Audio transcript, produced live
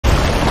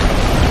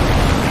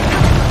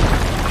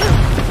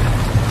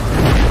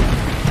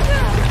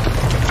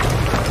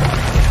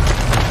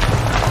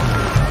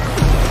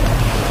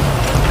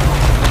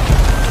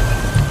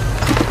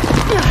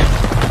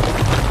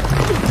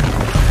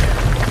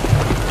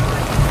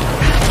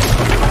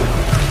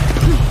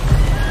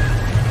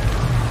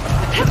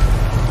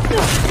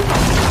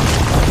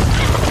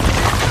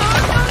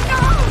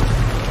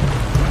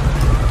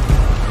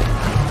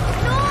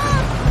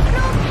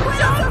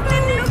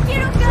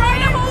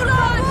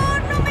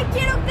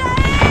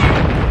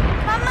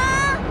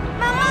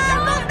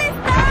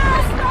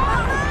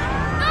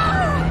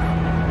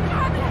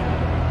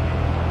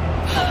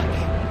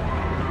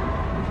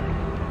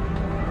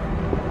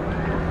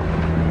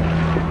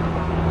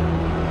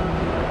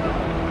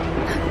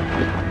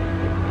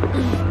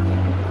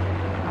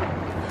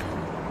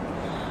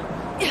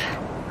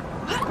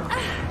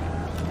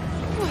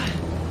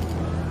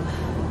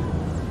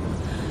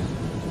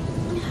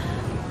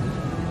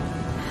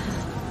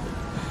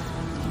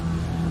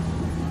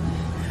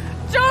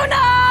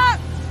Jonah!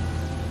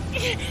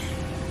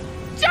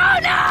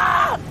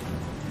 Jonah!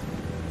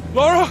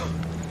 Lara?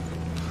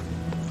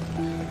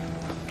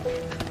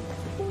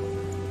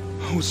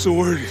 I was so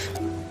worried.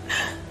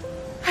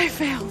 I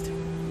failed.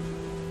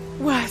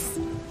 Worse.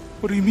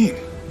 What do you mean?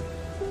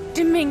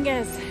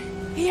 Dominguez.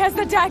 He has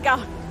the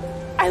dagger.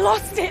 I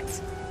lost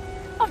it.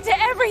 After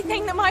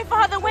everything that my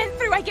father went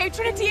through, I gave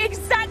Trinity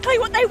exactly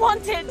what they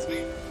wanted.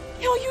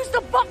 He'll use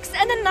the box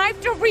and the knife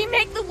to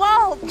remake the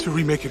world. To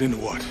remake it into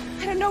what?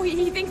 I don't know,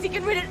 he thinks he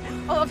can rid it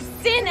of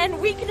sin and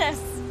weakness.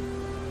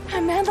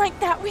 A man like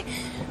that, we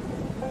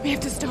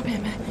have to stop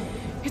him.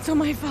 It's all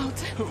my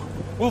fault.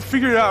 We'll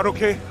figure it out,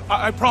 okay?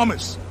 I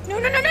promise. No!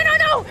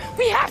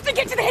 We have to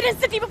get to the hidden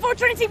city before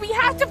Trinity. We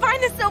have to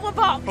find the silver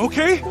box.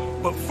 Okay,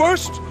 but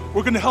first,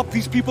 we're gonna help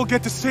these people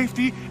get to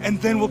safety, and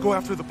then we'll go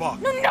after the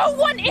box. No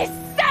one is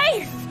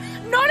safe!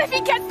 Not if he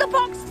gets the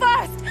box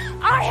first!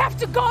 I have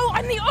to go!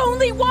 I'm the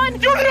only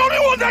one! You're the only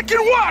one that can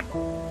what?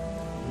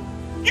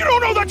 You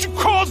don't know that you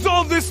caused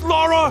all this,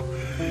 Lara!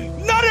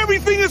 Not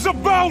everything is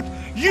about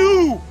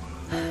you!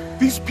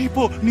 These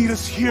people need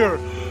us here.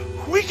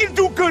 We can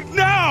do good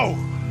now!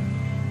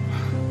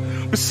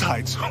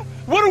 Besides,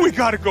 what do we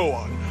gotta go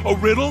on? A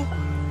riddle?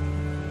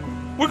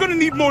 We're gonna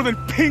need more than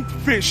pink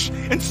fish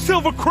and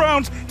silver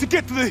crowns to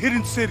get to the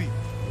hidden city.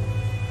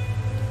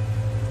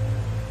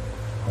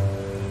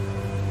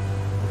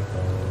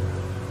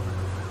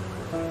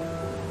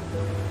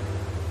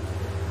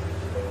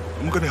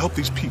 I'm gonna help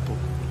these people.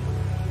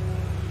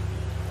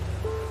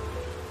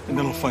 And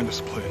then I'll find us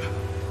a plane.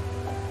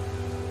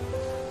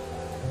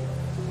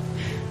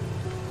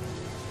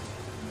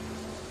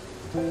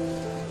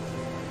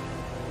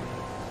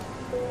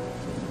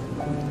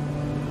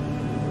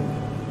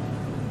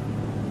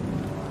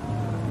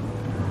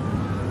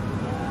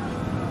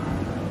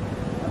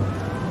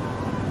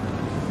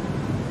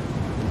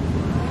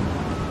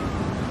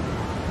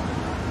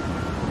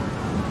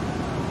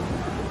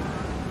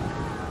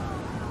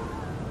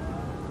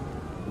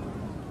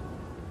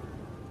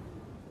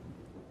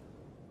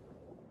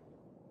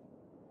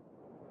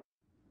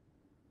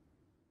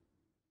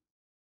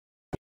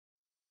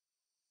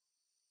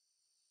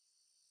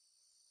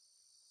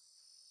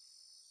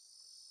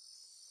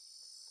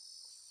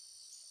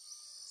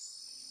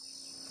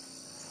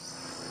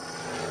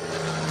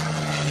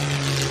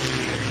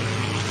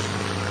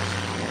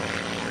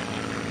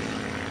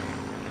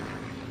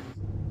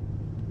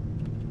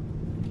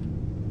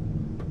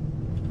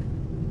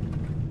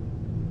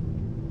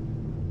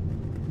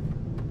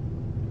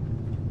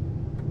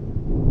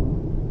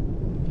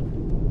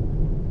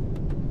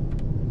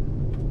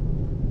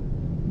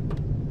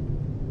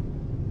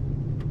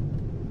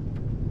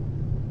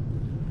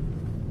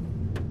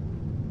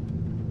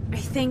 I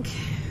think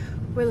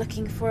we're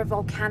looking for a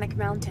volcanic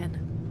mountain.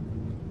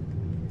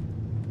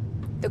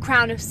 The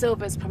crown of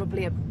silver is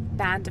probably a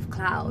band of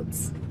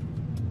clouds.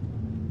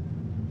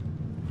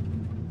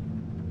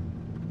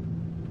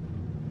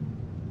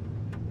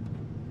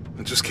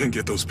 I just can't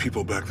get those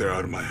people back there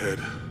out of my head.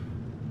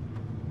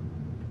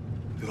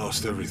 They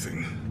lost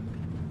everything.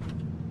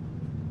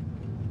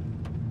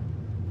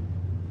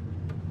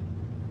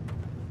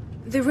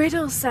 The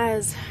riddle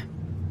says,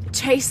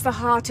 chase the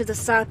heart of the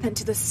serpent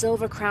to the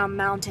Silver Crown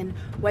Mountain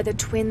where the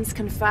twins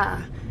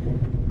confer.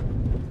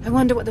 I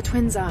wonder what the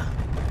twins are.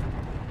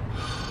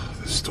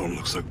 This storm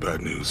looks like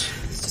bad news.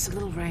 It's just a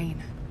little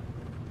rain.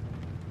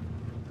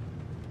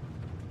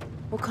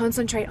 We'll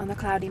concentrate on the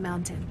Cloudy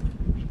Mountain.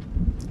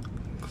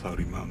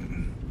 Cloudy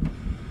Mountain.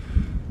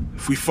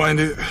 If we find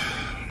it,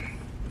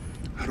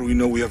 how do we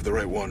know we have the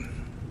right one?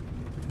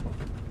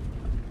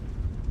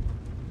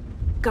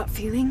 Gut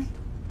feeling?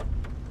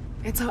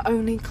 It's our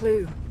only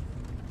clue.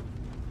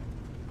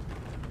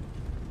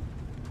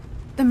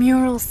 The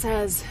mural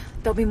says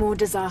there'll be more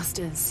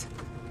disasters.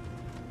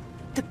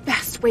 The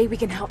best way we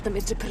can help them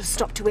is to put a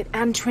stop to it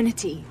and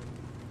Trinity.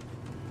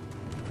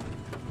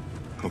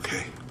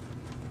 Okay.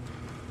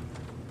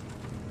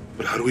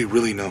 But how do we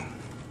really know?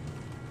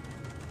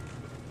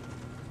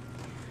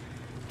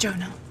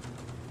 Jonah,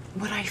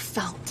 what I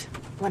felt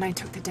when I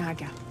took the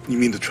dagger. You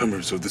mean the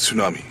tremors of the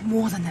tsunami?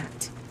 More than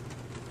that.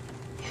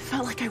 It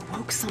felt like I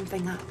woke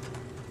something up.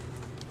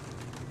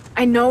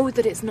 I know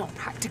that it's not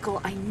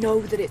practical. I know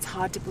that it's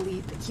hard to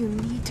believe, but you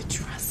need to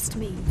trust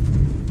me.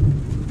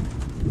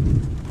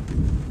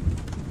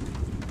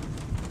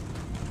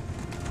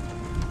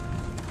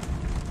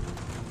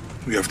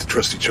 We have to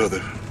trust each other.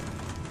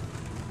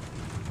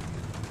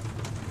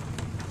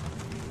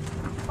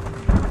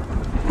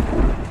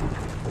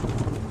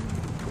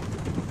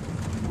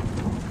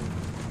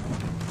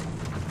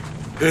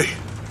 Hey,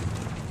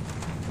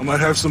 I might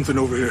have something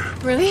over here.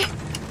 Really?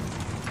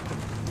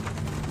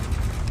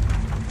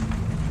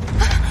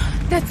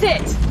 That's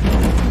it!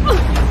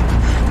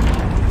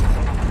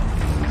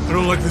 I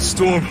don't like this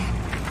storm.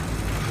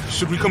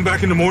 Should we come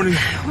back in the morning?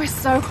 We're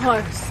so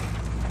close.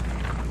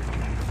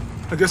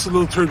 I guess a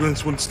little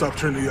turbulence wouldn't stop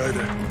Trinity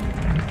either.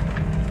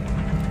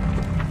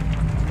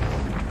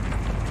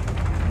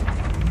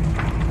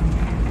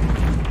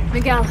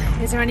 Miguel,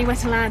 is there anywhere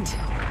to land?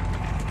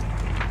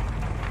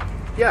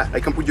 Yeah, I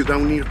can put you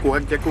down near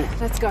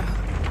Coagyco. Let's go.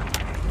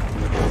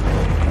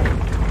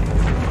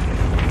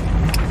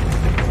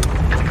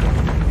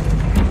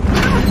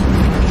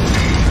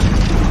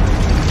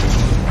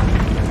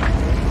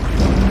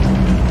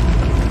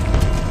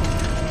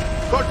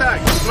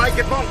 Contact! It might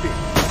get bumpy.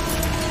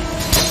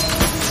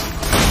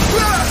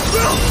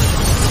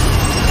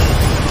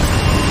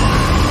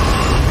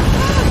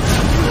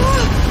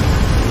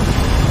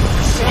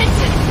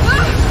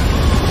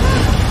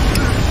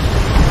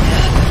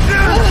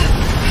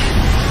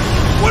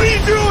 What are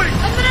you doing?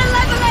 I'm gonna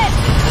level it!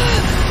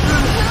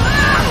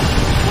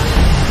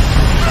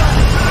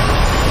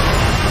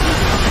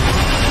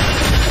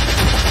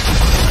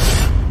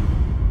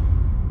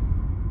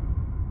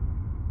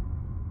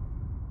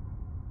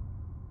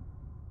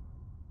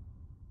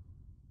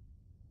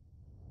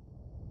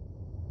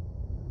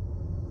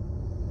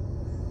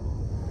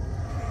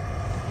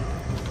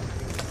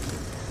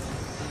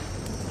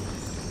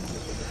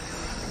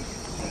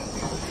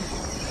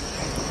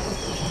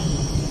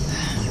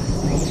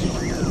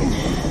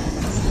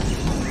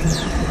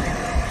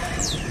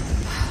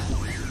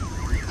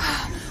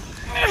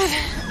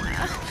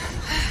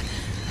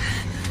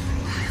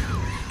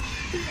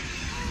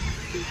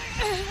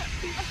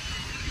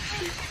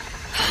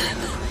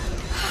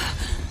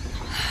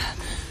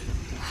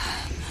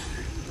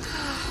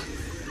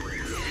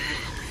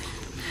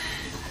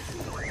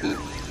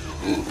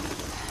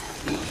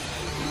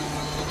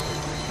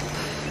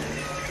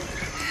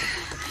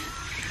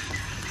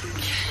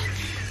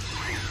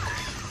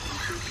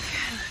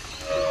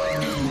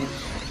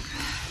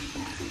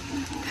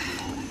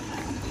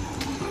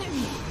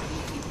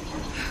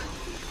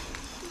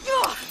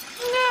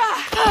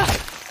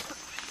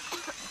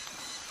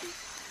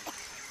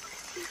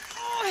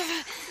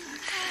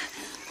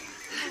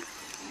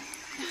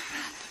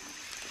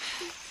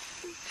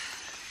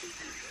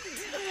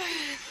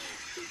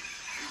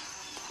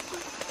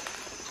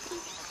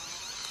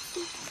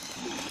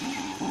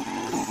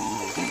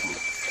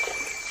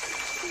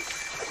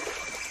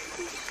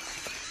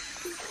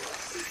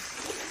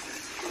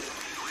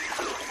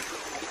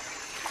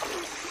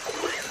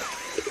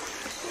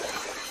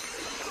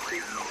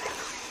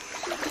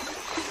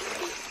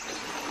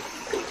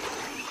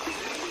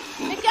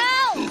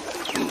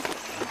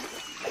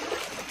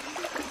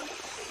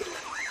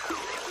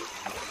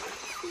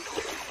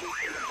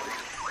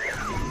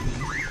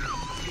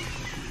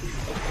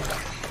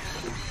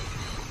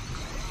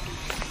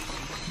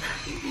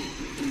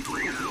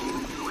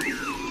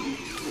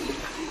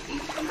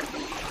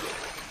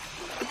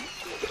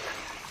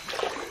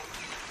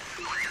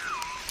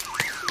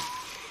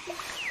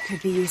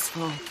 Could be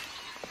useful.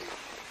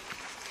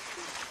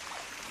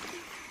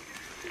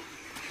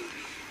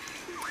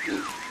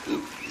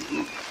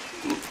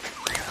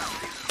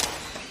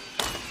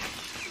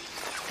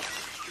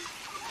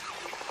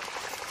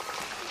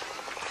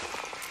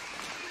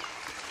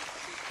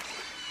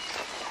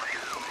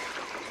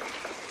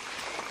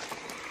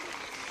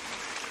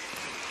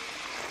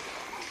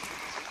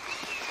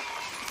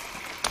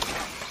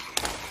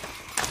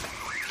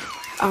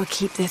 I'll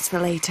keep this for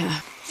later.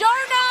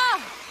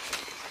 Jonah!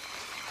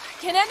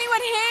 Can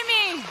anyone hear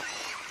me?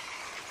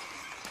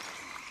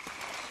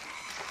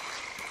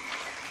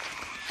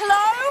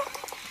 Hello?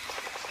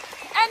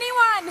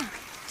 Anyone?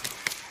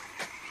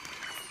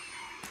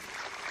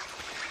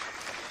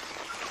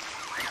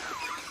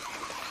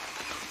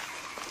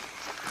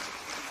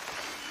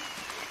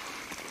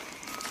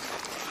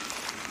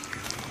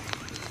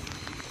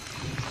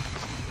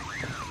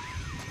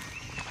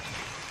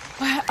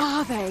 Where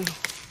are they?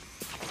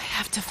 I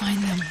have to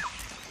find them.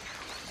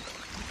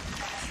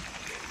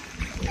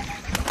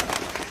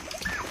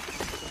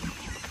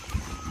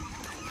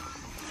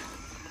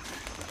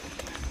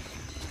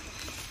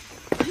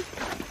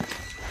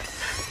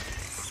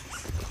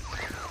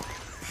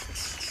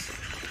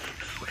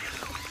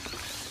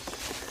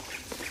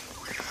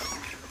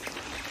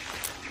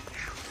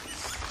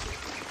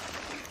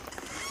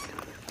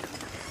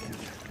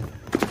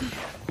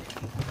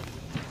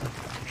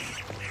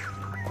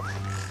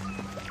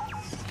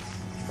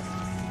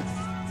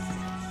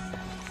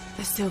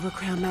 The Silver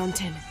Crown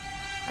Mountain.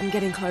 I'm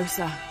getting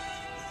closer.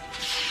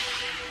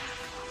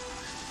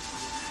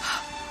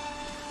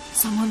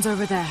 Someone's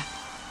over there.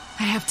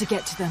 I have to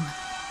get to them.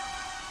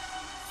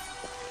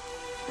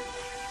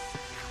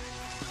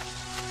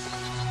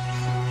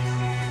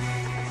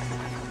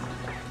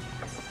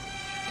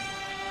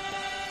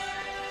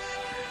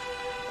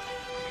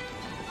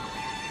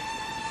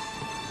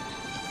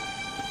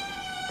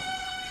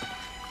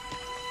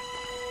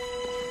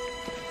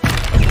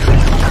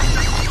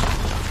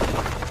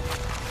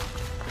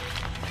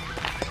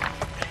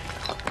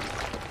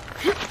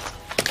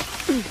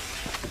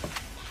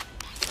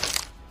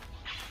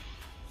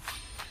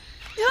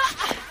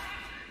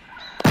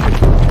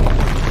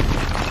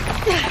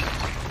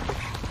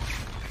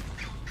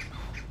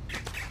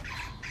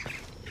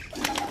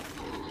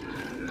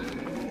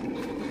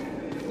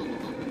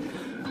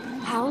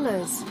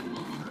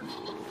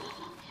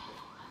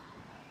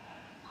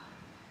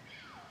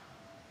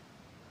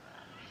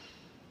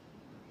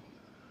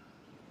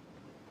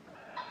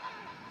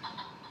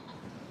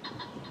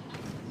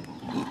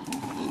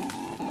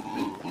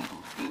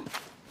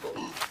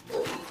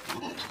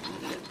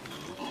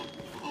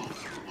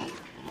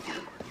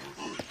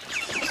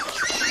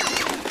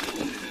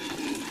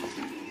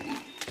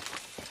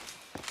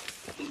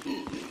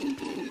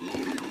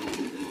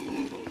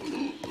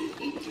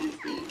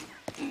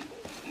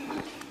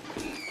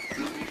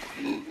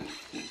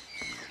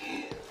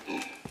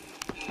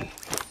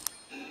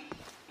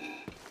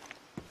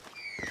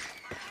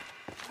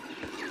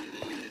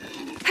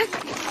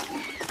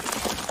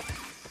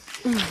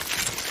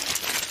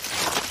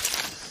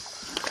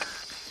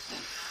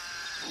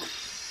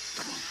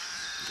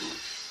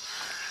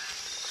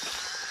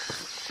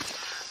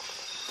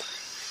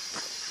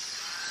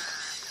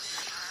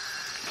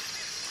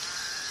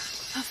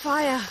 A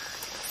fire.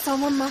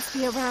 Someone must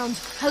be around.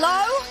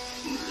 Hello?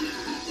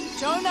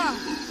 Jonah?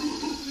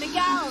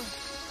 Miguel?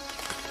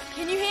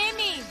 Can you hear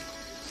me?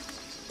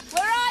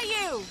 Where are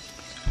you?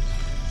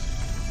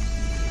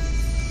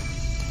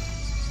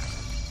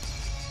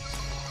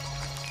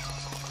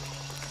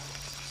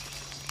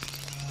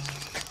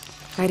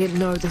 I didn't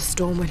know the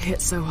storm would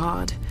hit so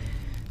hard.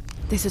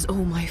 This is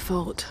all my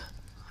fault.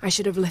 I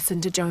should have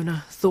listened to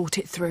Jonah, thought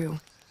it through.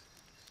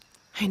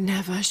 I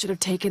never should have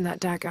taken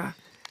that dagger.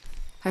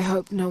 I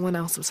hope no one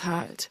else was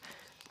hurt.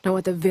 No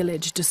other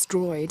village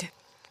destroyed.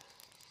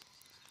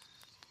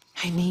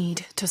 I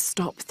need to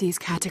stop these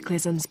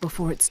cataclysms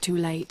before it's too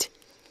late.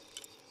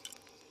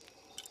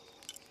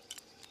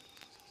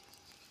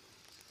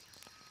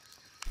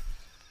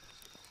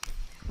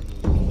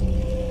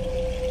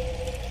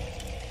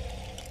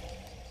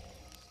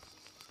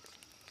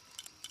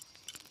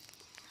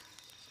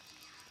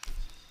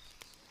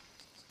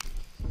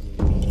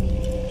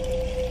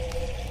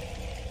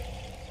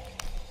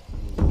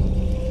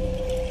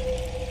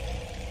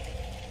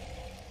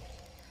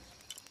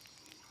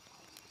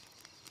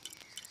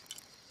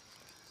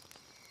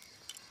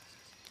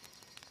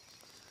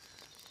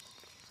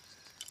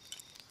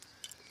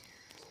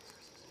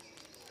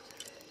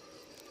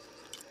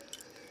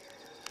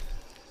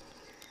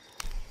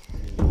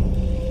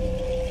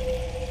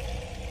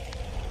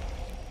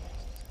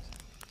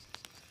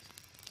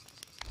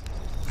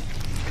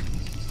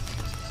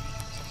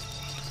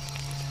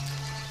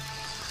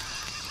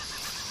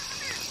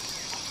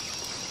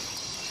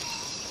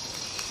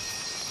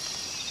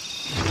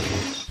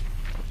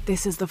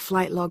 This is the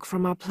flight log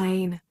from our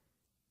plane.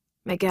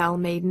 Miguel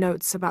made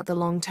notes about the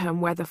long-term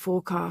weather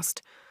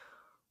forecast.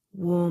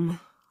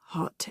 Warm,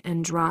 hot,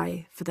 and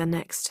dry for the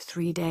next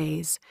 3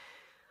 days.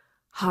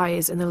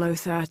 Highs in the low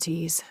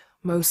 30s,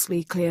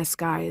 mostly clear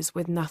skies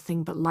with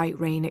nothing but light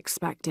rain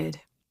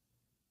expected.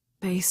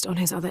 Based on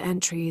his other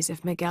entries,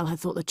 if Miguel had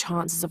thought the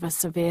chances of a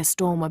severe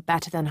storm were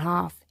better than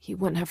half, he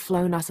wouldn't have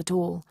flown us at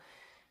all.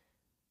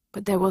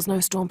 But there was no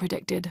storm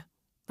predicted,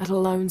 let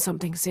alone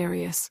something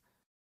serious.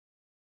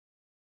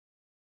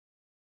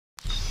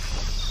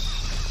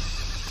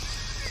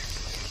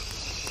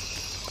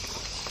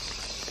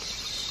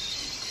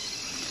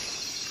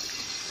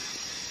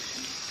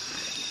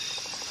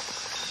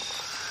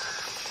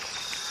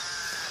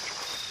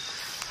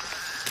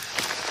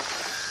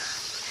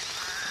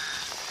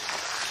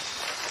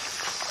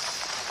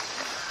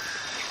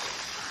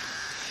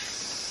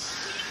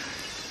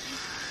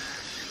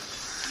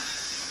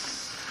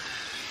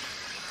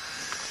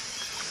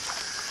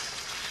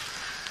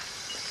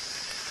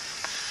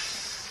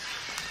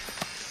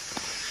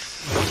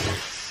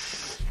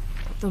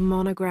 The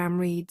monogram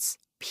reads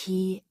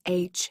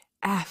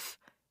PHF.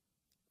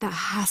 That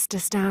has to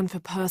stand for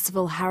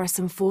Percival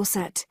Harrison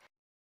Fawcett.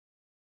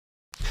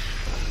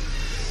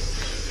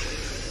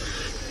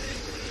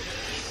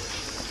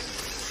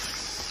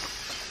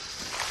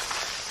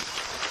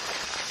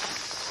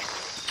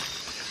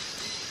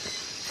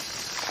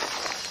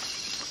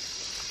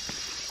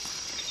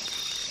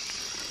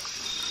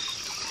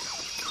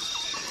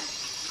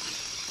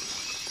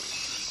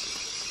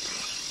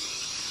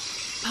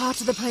 Part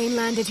of the plane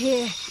landed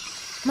here.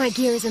 My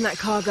gear is in that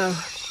cargo.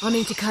 I'll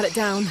need to cut it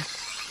down.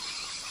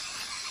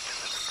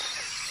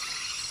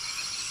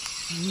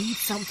 I need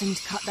something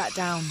to cut that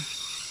down.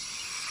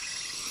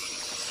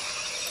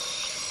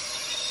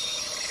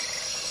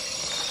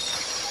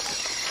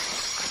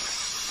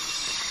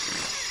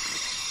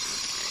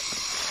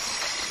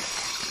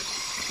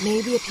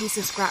 Maybe a piece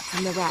of scrap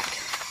from the wreck.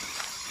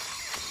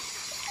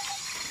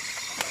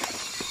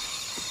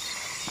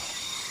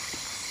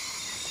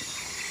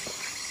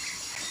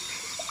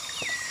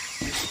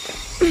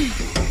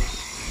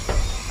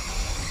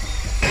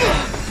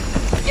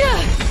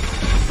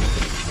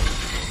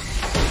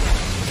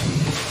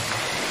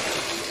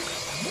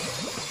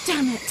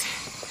 Damn it.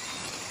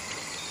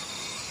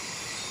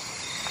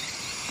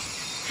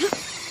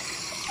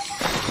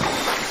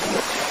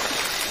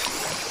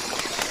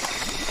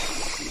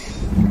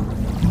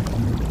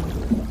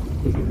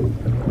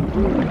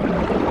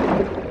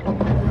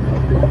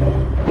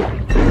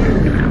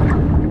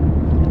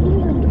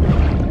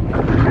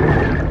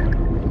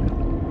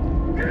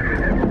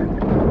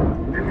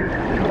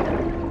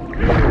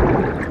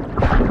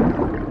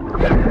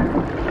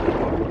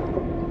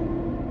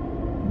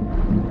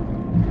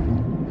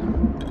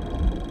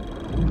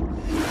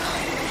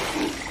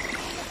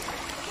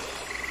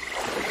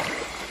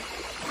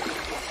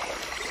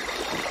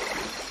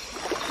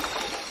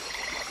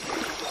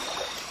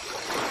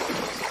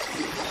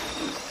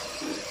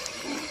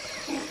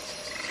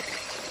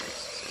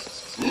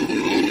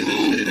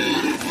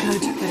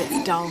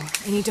 Dull.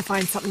 I need to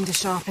find something to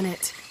sharpen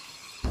it.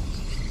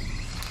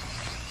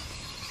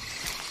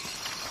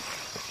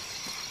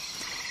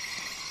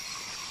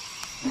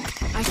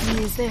 I can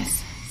use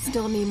this.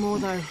 Still need more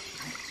though.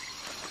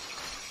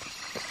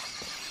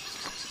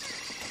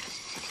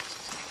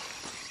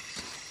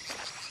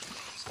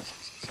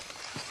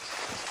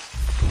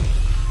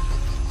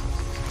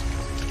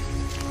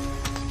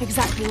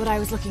 Exactly what I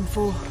was looking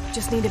for.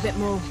 Just need a bit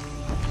more.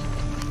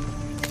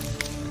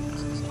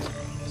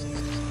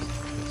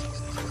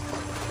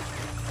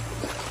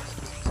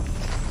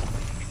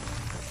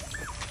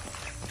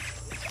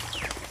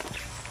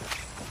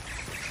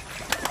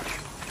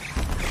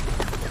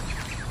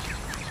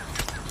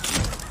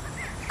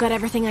 Got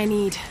everything I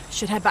need.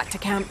 Should head back to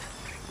camp.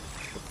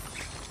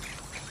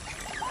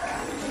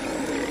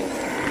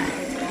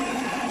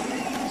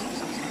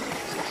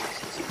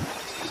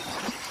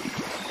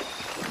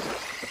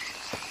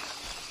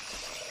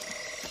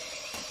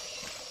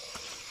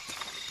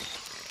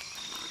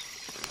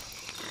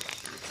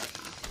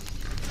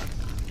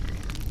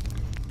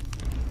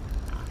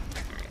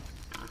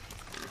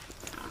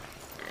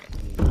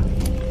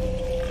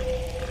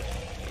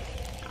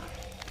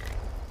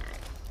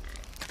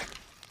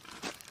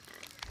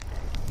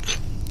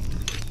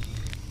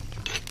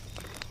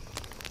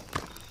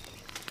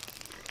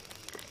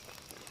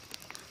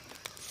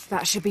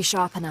 That should be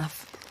sharp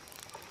enough.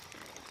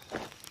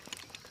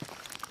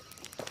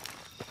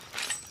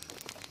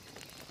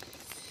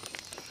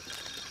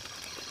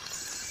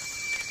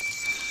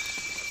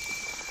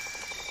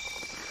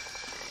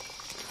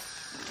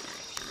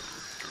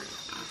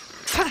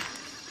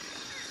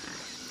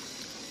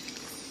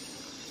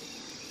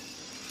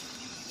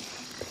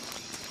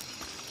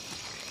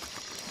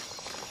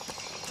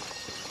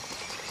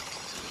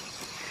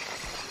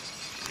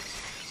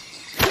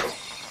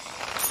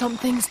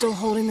 Something's still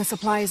holding the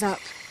supplies up.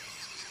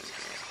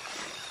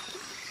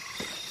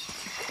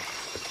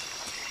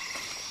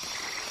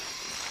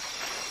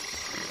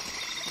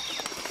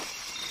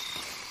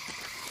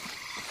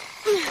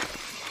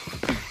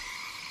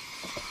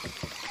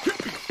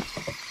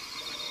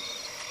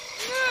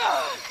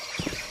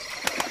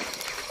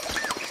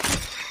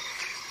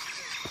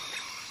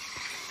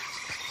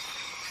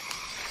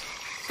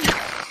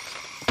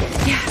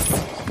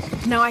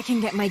 Yes! Now I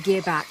can get my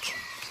gear back.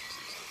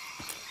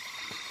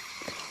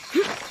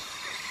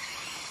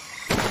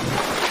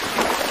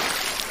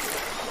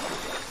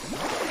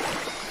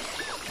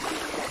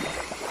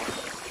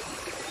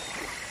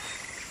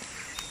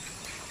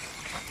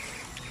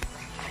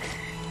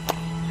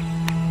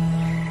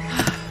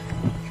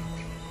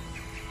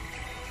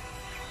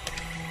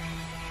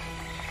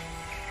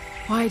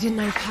 Why didn't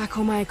I pack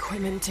all my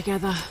equipment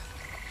together?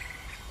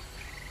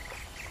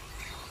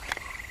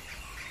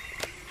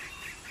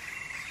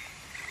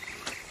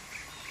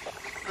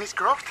 Miss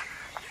Croft?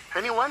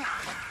 Anyone?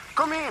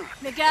 Come in.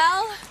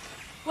 Miguel?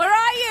 Where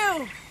are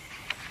you?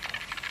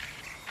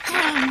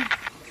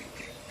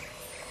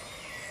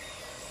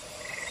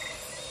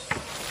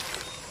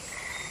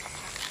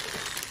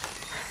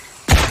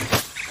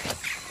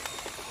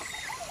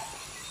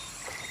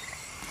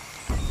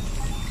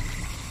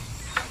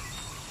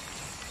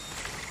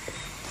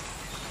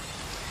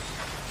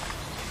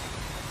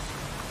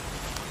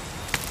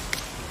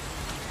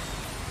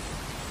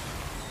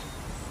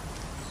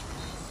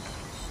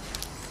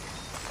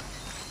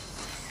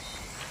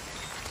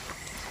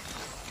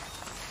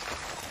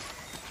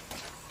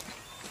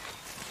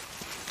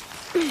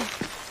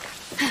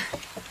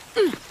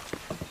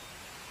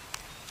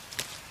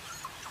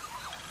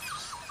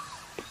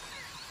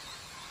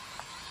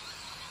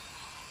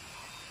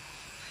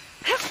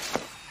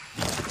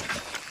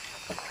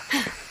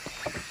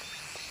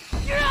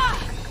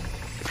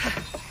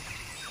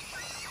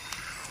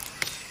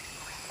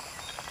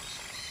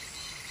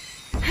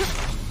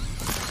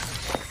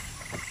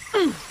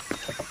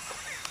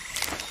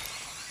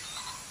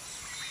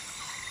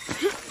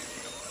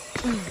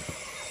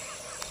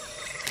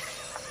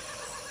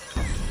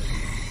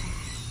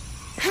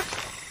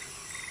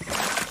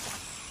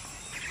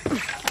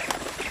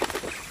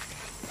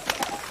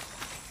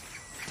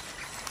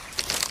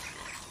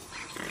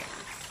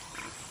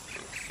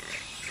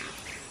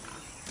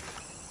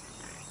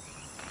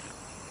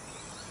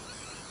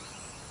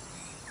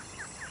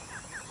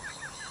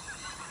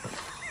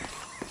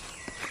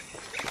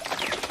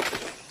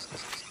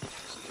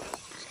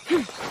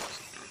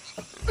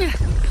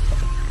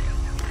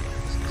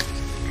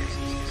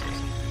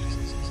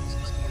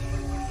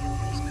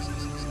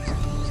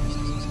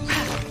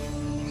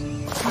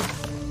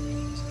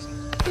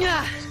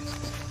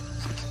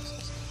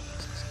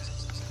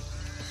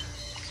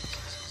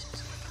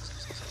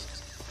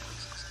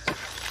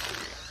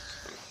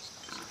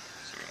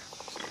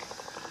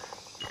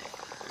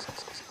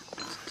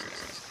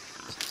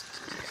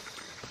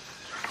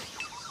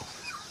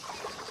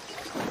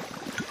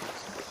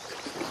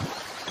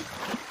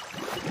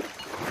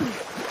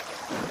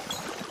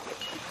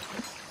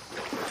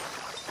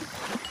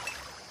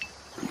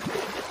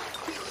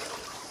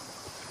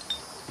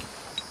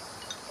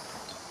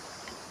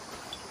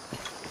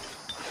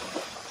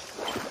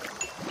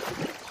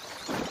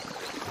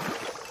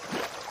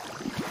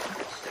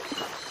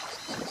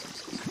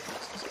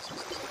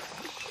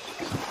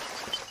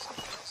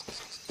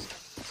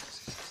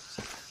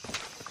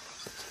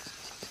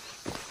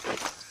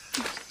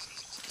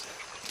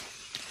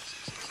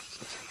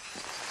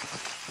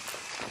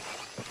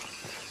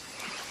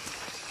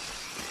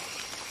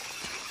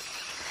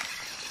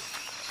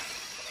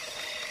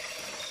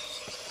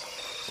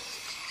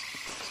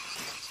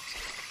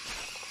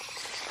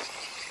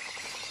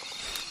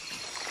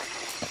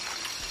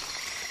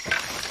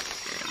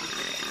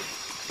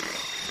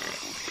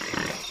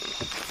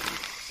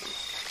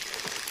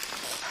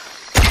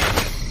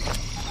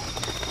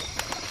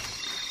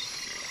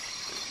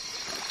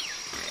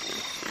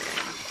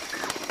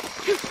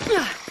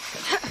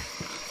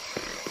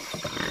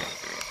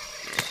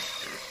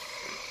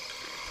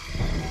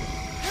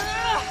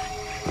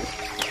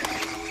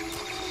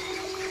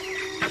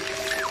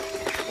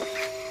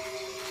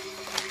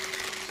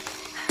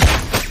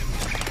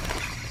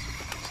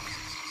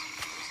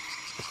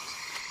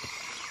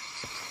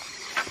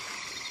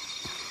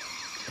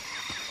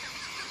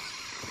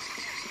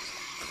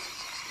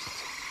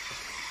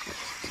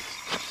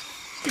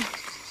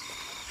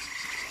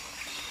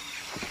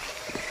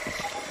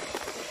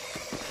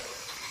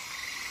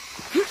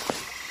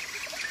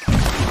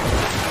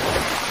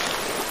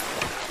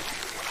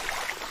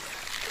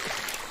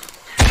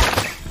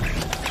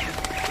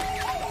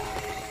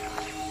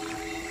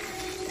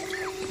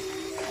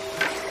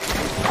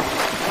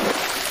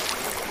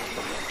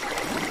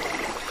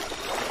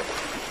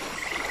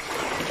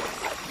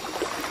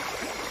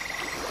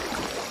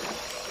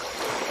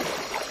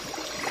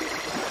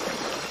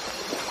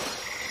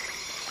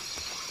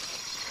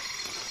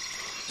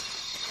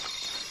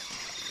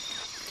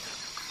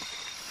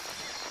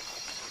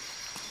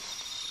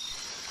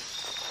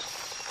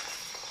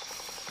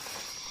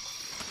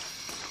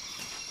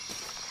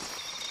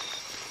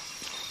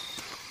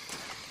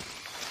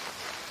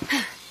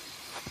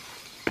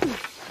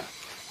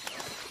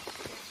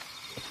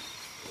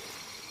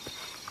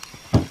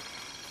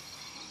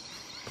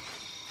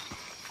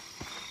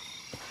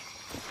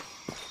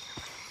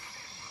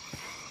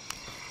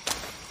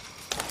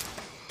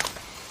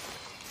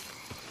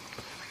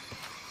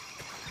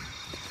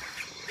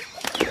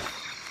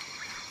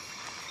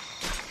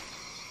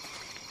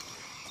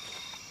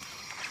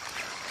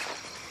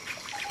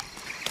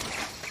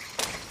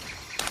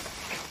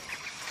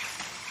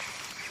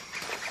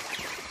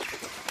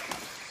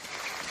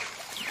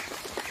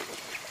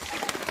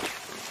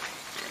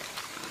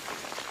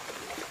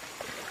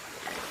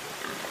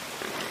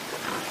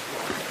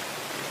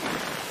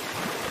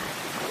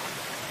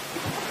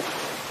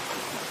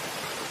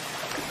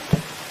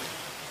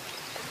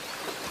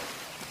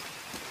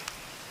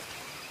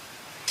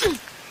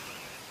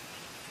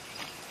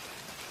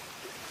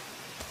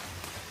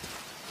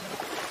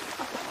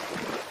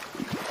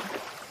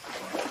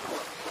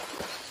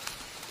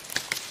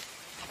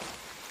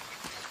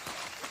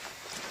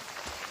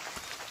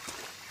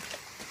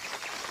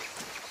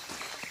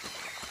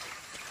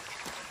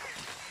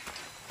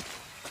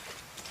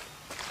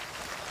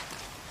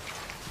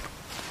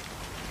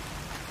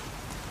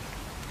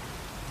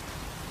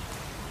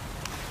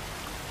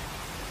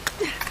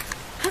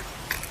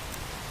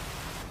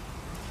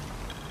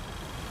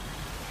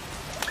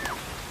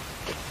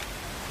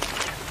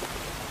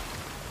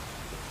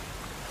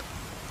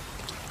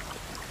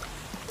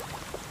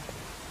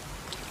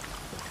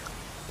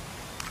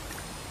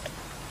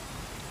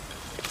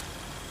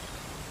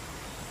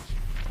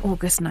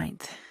 August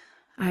 9th.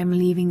 I am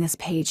leaving this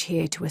page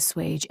here to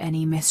assuage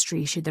any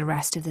mystery should the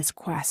rest of this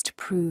quest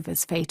prove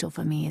as fatal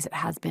for me as it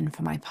has been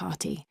for my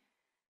party.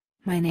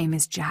 My name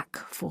is Jack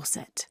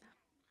Fawcett.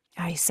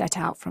 I set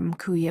out from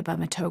Cuyaba,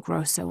 Mato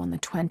Grosso on the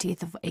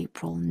 20th of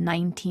April,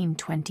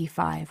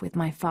 1925 with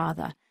my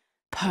father,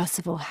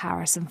 Percival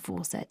Harrison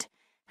Fawcett,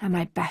 and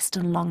my best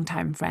and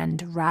longtime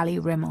friend, Raleigh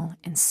Rimmel,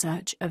 in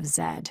search of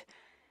Zed.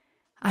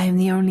 I am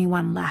the only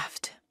one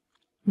left.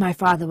 My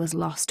father was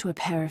lost to a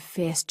pair of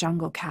fierce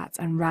jungle cats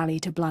and Raleigh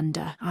to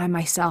Blunder. I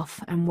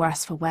myself am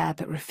worse for wear,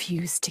 but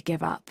refused to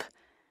give up.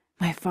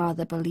 My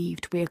father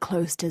believed we are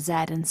close to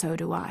Zed, and so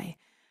do I.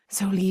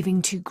 So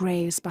leaving 2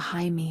 graves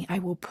behind me, I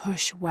will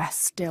push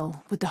west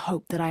still, with the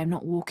hope that I am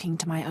not walking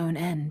to my own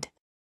end.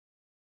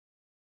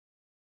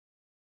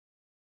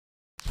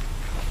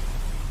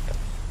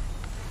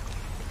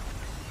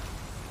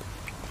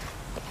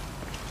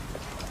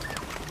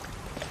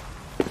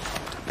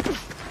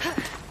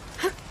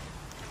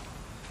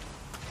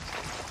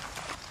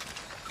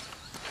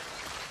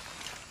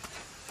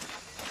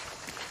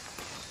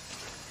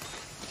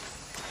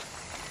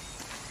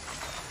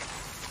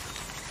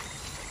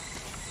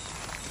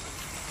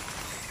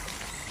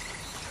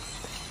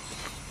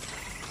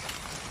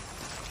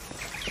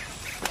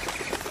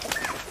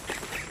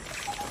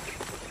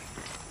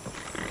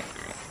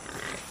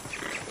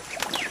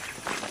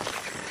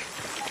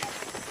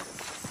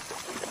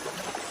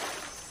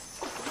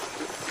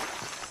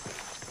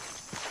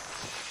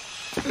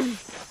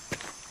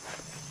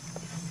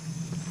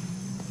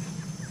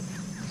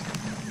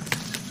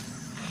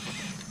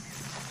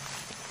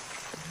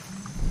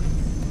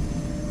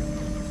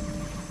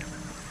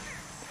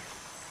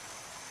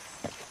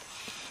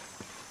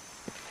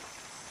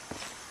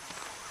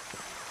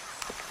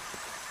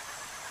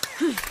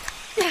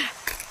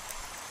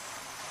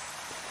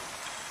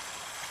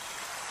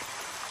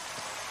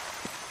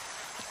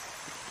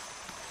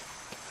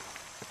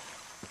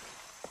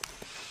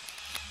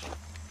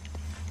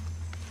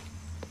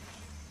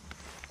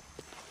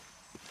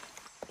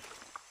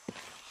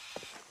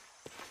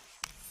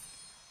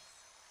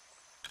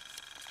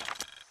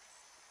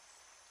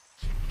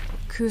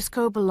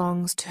 Cusco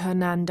belongs to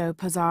Hernando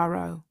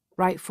Pizarro,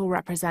 rightful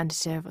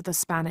representative of the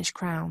Spanish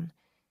crown.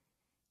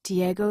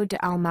 Diego de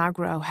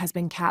Almagro has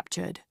been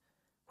captured.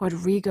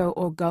 Rodrigo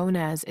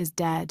Orgones is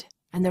dead,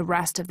 and the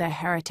rest of their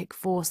heretic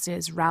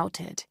forces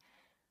routed.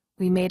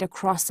 We made a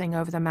crossing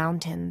over the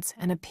mountains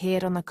and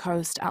appeared on the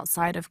coast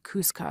outside of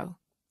Cusco.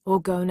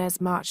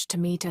 Orgones marched to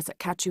meet us at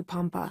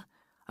Cachupampa,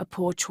 a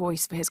poor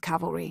choice for his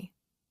cavalry.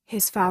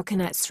 His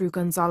falconets threw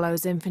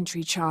Gonzalo's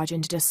infantry charge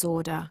into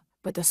disorder,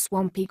 but the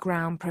swampy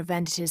ground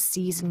prevented his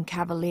seasoned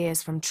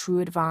cavaliers from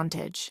true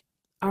advantage.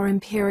 Our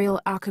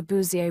imperial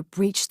arquebusier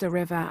breached the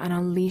river and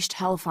unleashed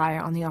hellfire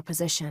on the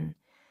opposition.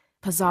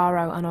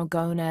 Pizarro and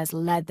Orgones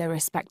led their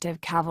respective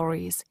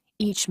cavalries,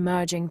 each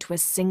merging to a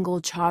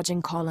single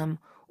charging column,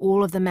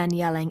 all of the men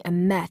yelling,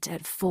 and met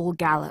at full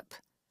gallop.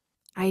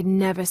 I had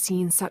never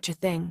seen such a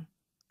thing.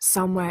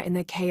 Somewhere in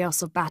the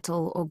chaos of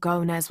battle,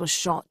 Orgones was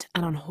shot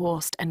and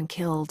unhorsed and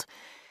killed.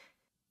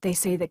 They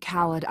say the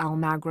coward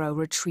Almagro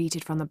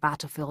retreated from the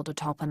battlefield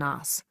atop an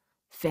ass.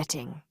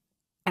 Fitting.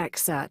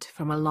 Excerpt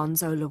from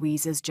Alonso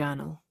Luiz's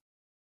journal.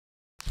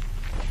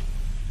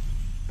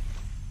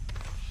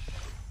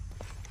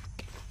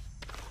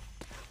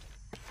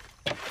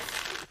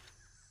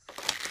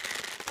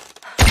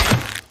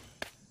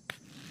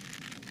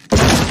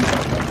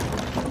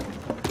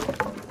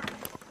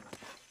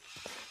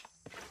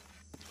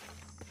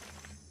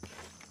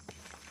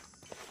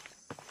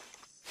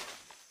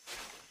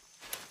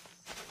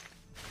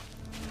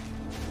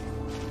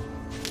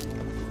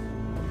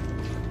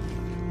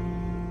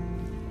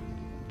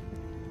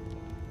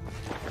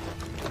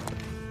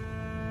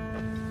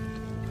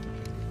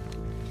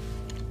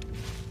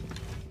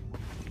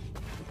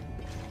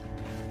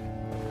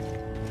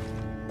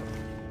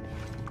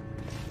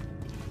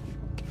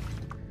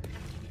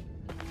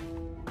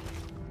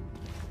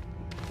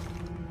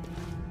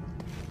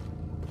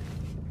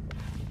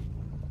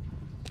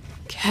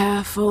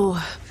 Careful,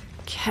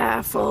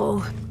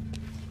 careful.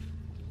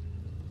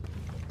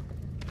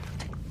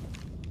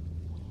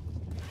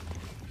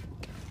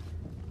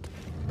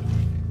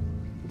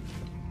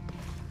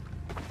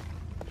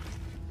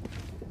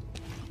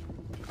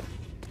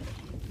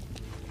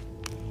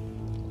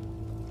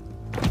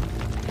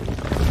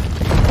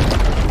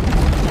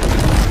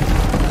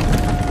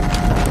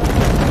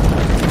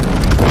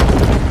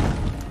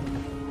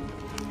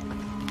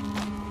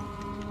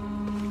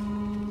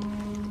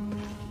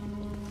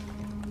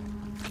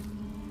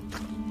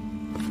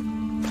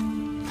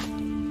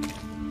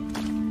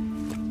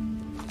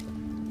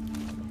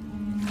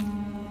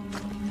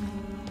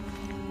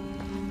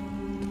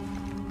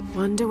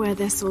 Wonder where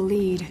this will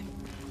lead.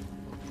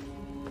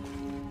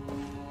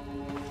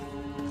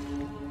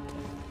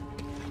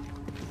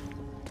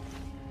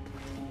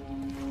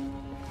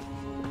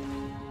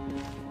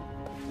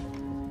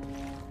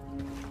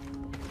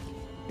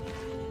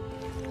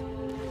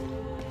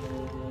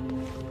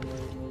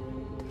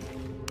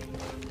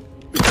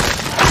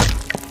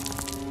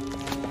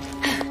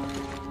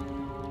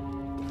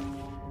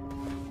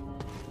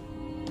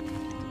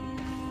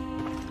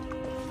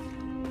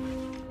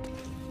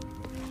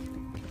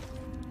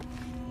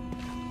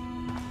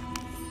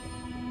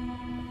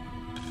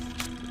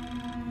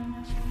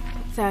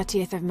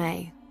 30th of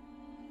May.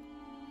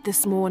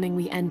 This morning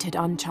we entered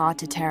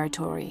uncharted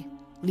territory,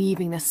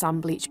 leaving the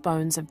sun-bleached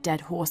bones of Dead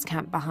Horse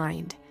Camp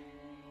behind.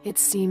 It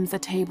seems the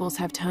tables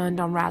have turned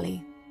on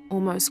Raleigh,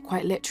 almost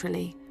quite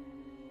literally.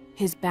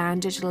 His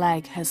bandaged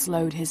leg has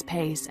slowed his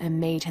pace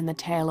and made him the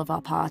tail of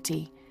our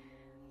party.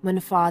 When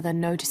Father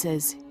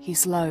notices, he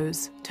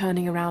slows,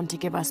 turning around to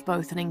give us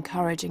both an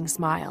encouraging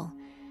smile.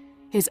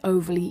 His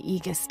overly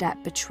eager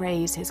step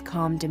betrays his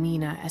calm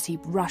demeanor as he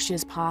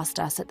rushes past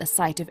us at the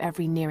sight of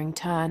every nearing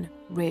turn,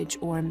 ridge,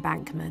 or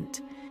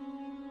embankment.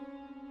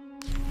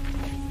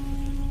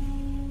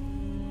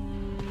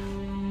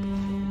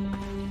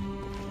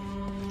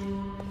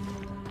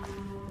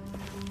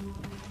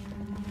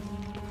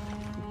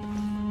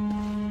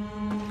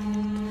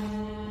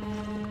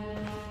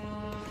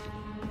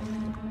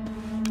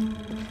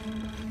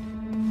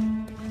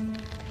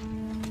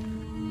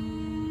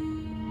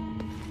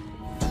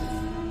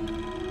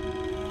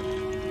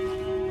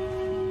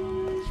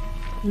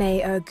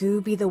 May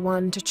Ergu be the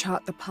one to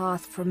chart the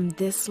path from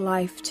this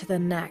life to the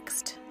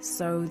next,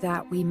 so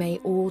that we may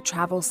all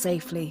travel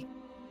safely.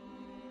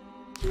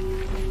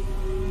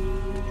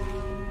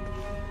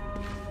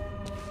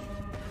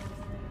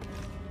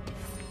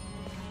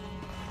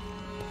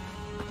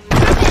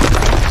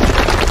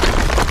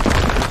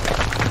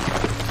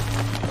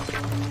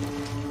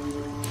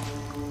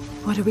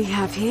 What do we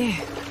have here?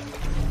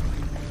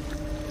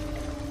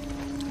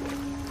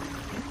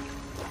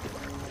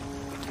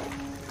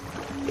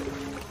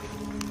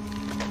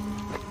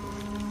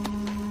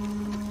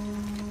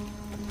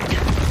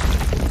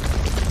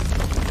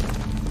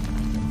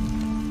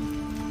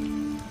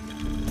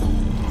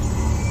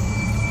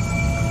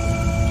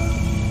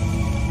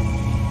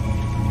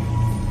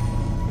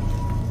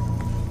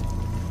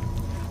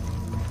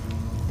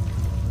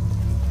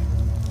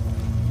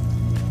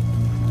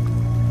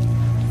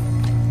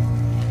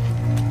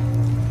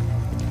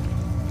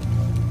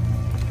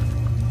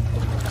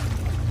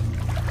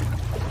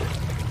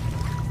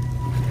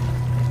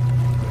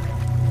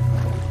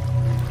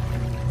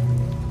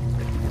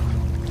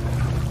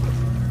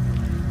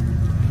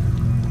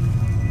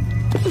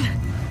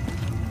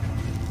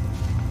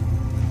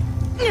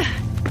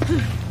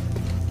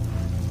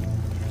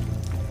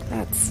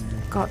 That's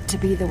got to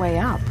be the way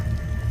up.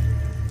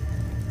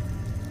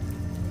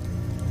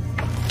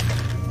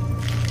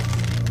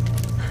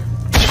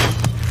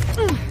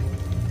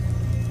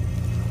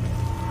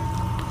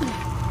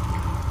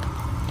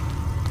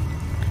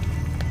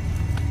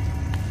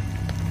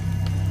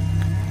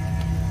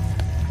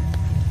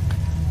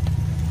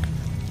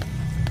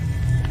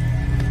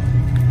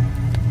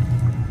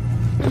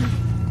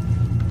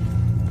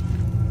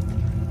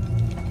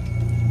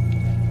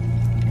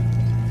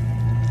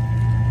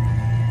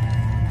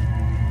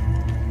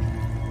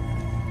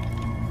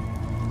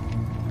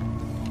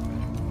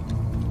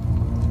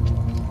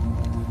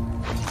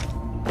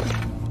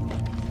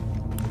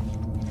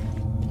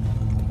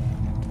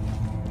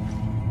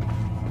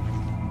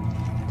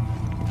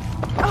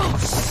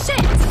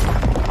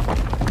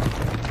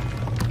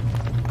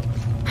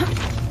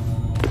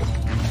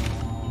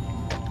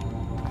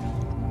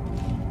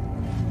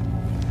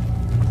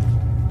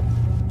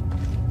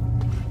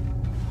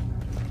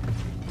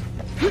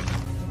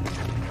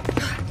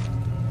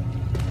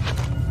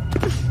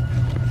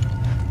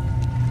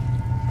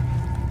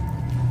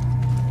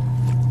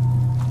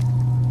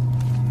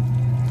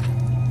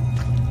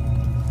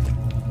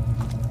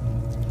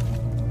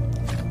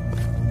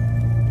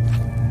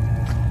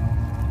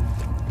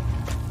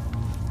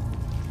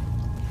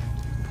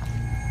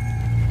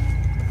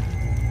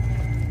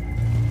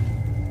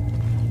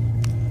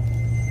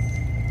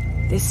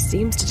 This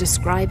seems to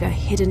describe a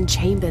hidden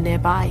chamber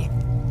nearby.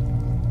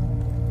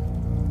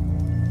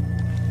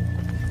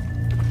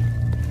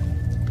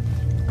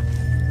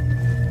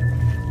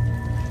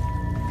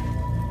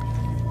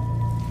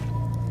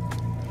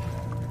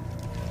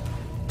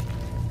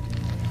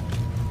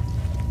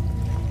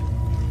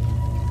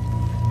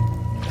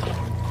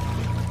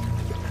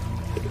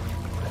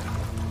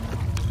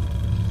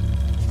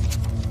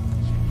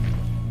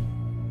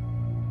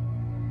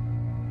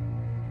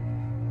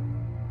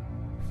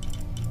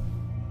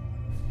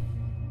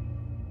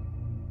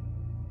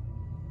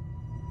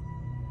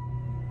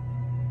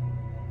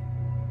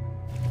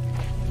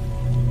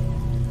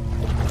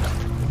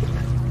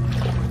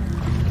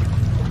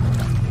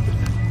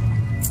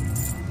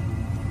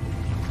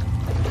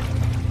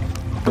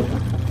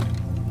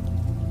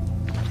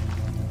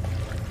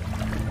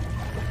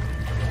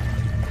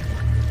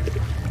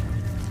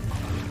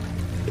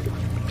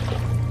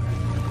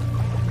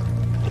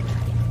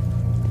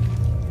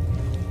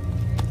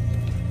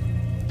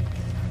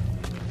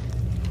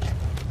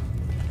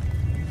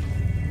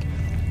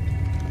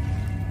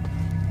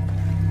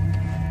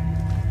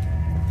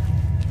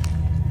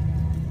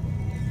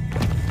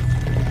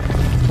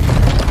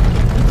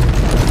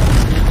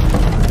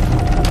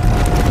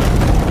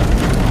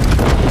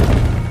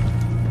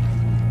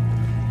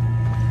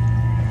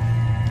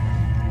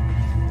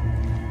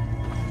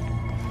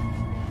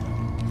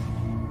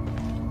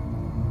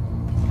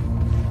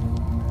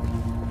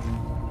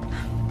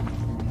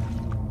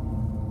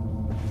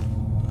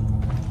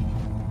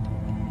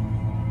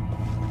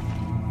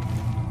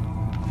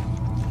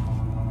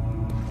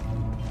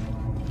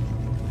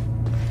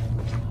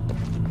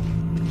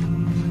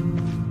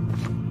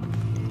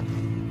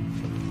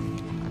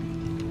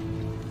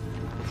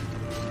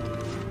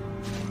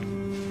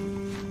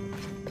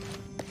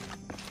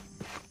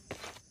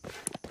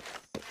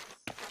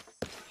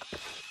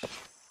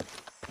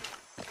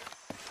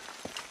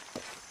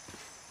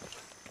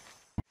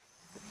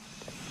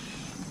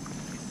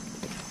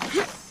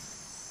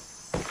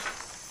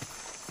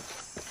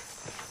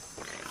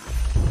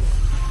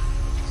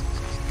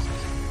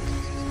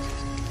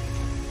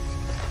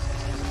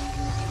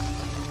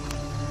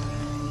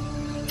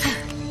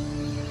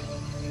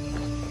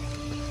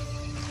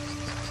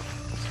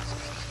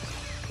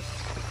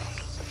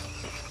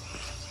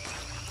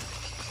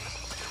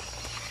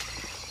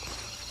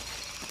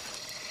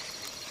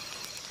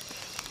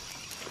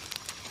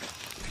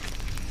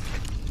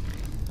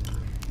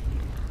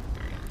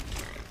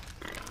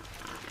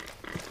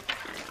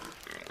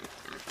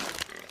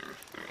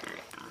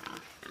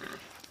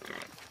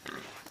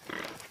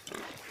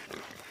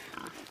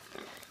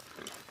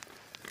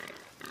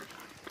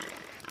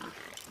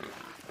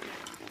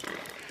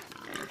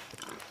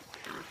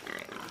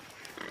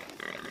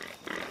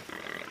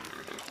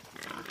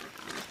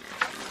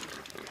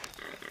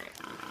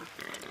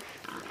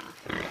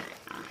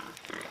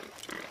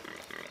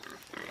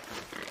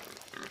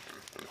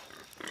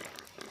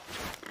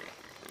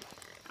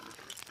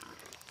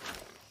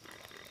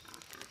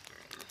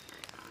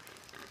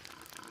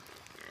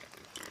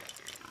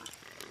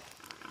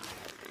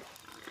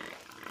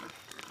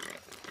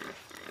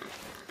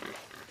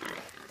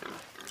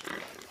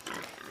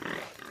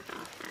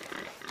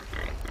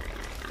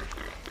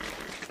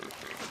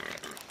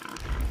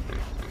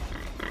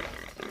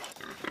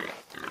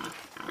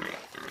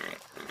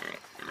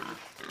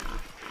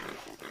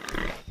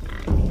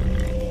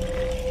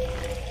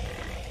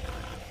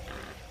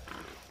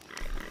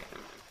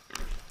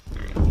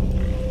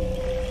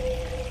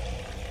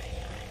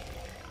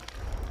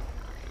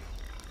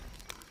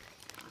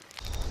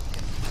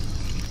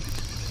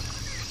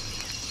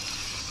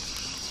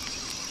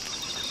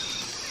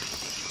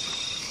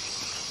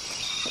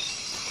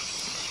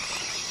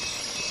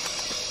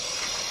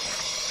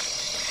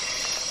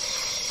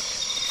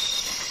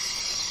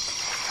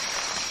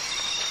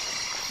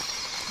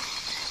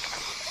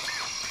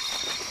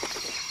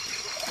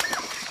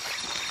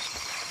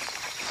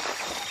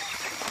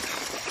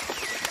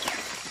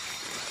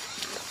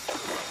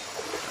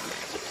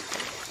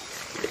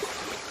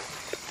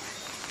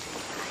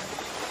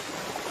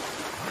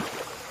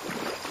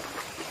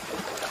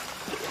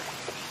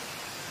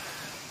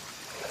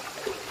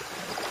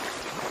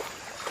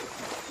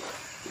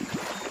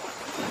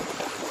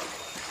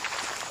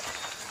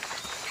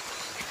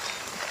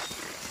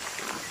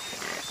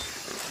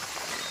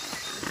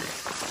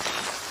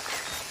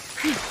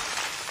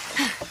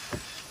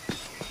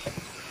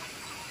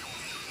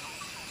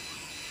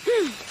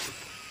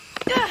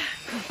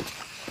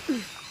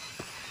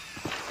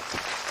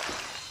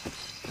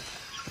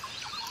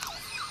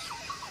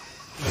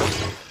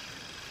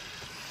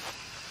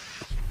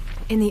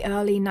 In the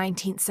early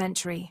 19th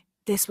century,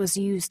 this was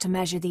used to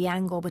measure the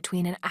angle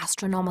between an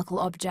astronomical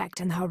object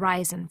and the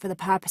horizon for the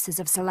purposes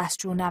of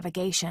celestial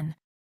navigation.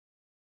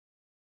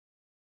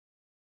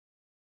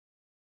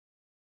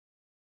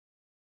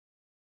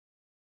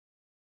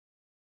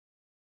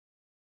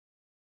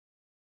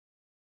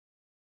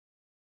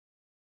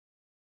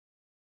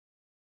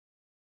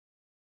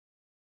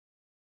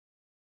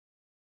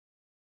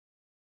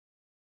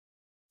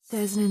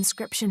 There's an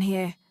inscription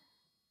here.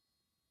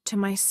 To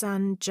my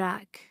son,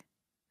 Jack.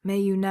 May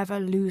you never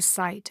lose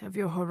sight of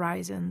your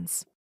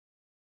horizons.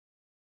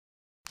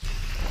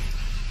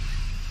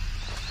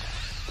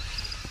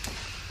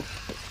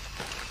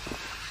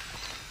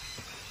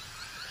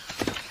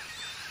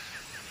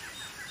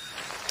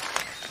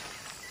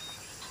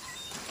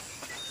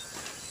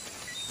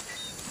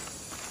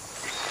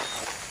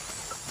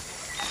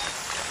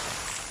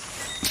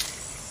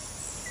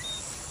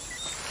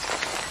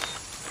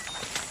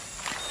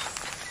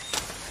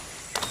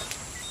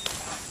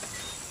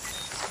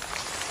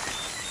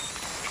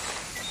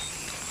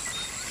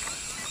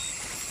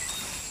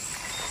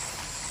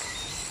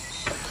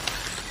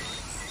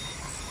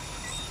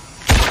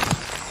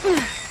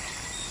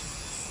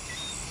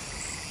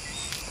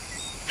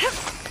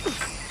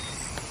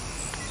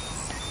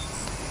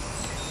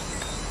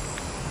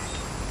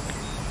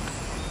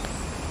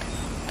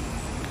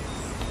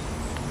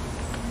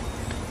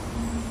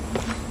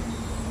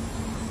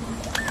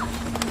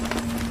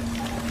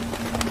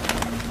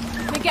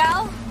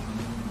 Miguel?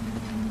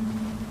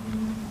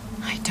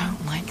 I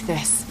don't like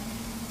this.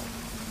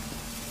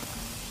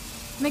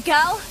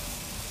 Miguel?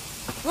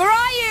 Where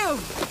are you?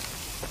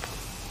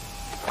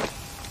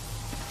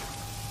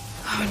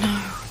 Oh no.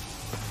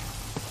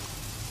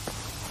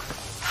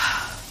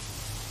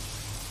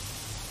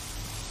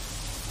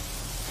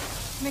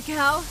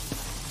 Miguel?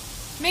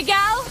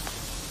 Miguel?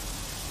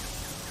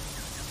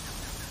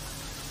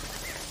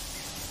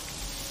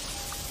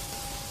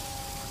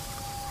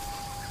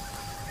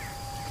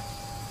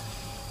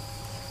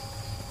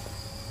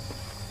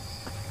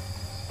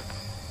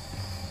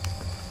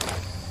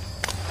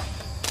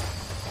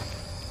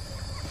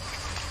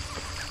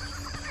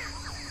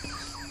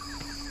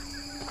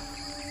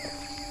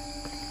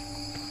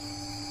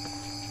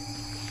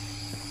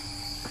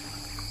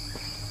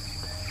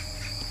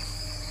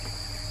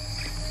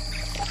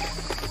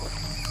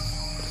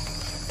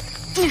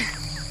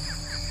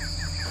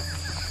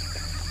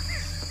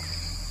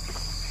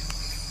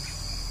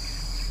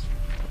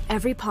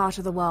 Every part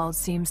of the world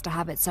seems to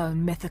have its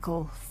own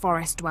mythical,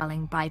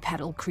 forest-dwelling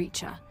bipedal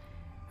creature.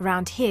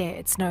 Around here,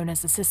 it's known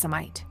as the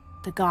Sisamite,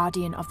 the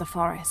guardian of the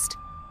forest.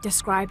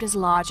 Described as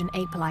large and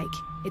ape-like,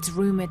 it's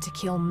rumored to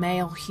kill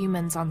male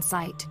humans on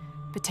sight,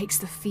 but takes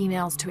the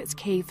females to its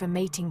cave for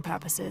mating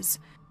purposes.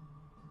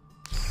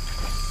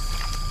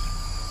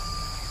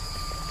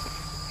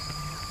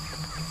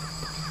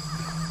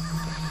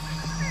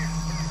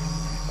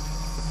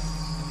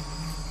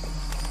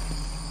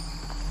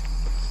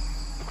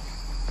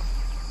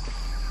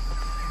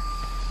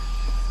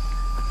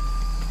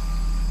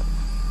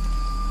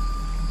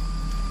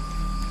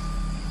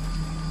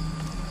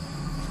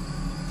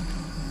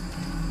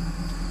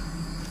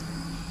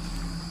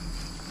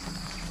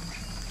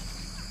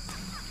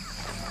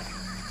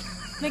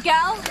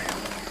 Miguel?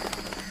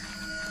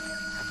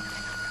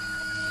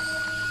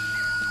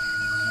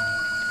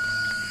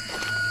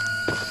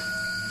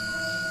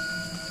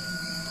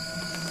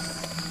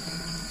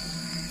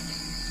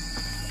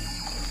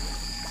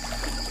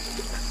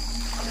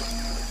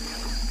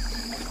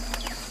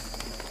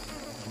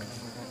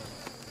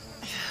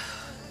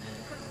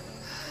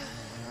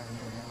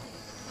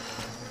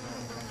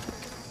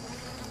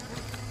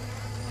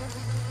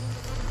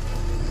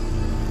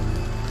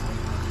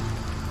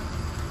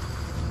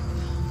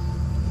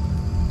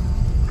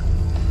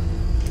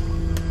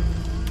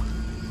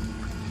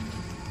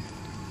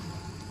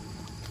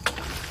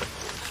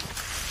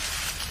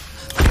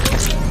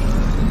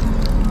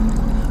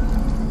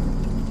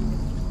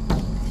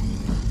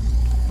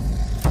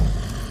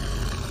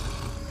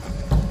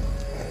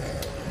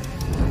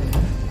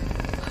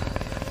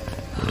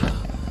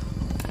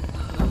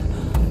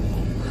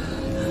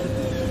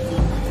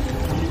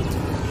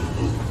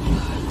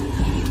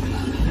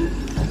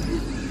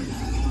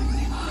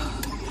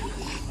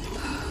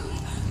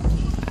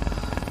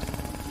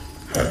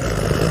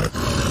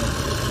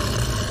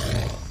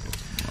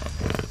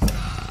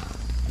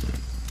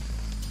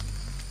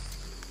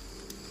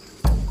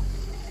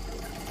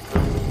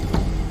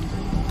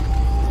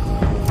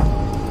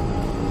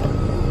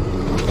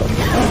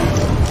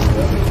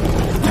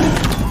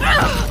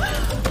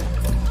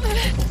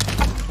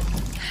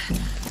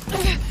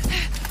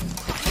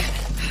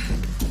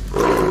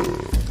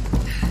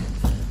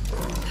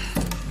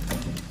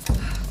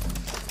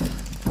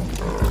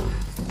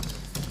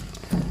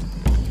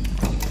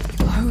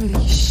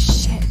 Holy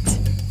shit.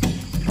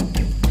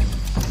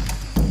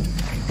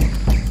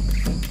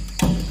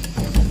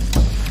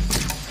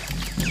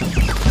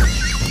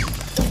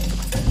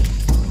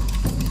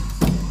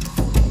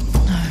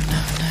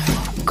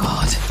 No,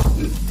 God.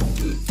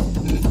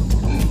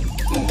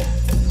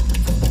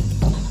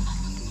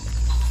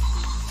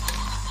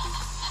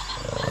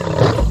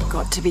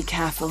 to be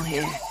careful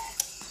here.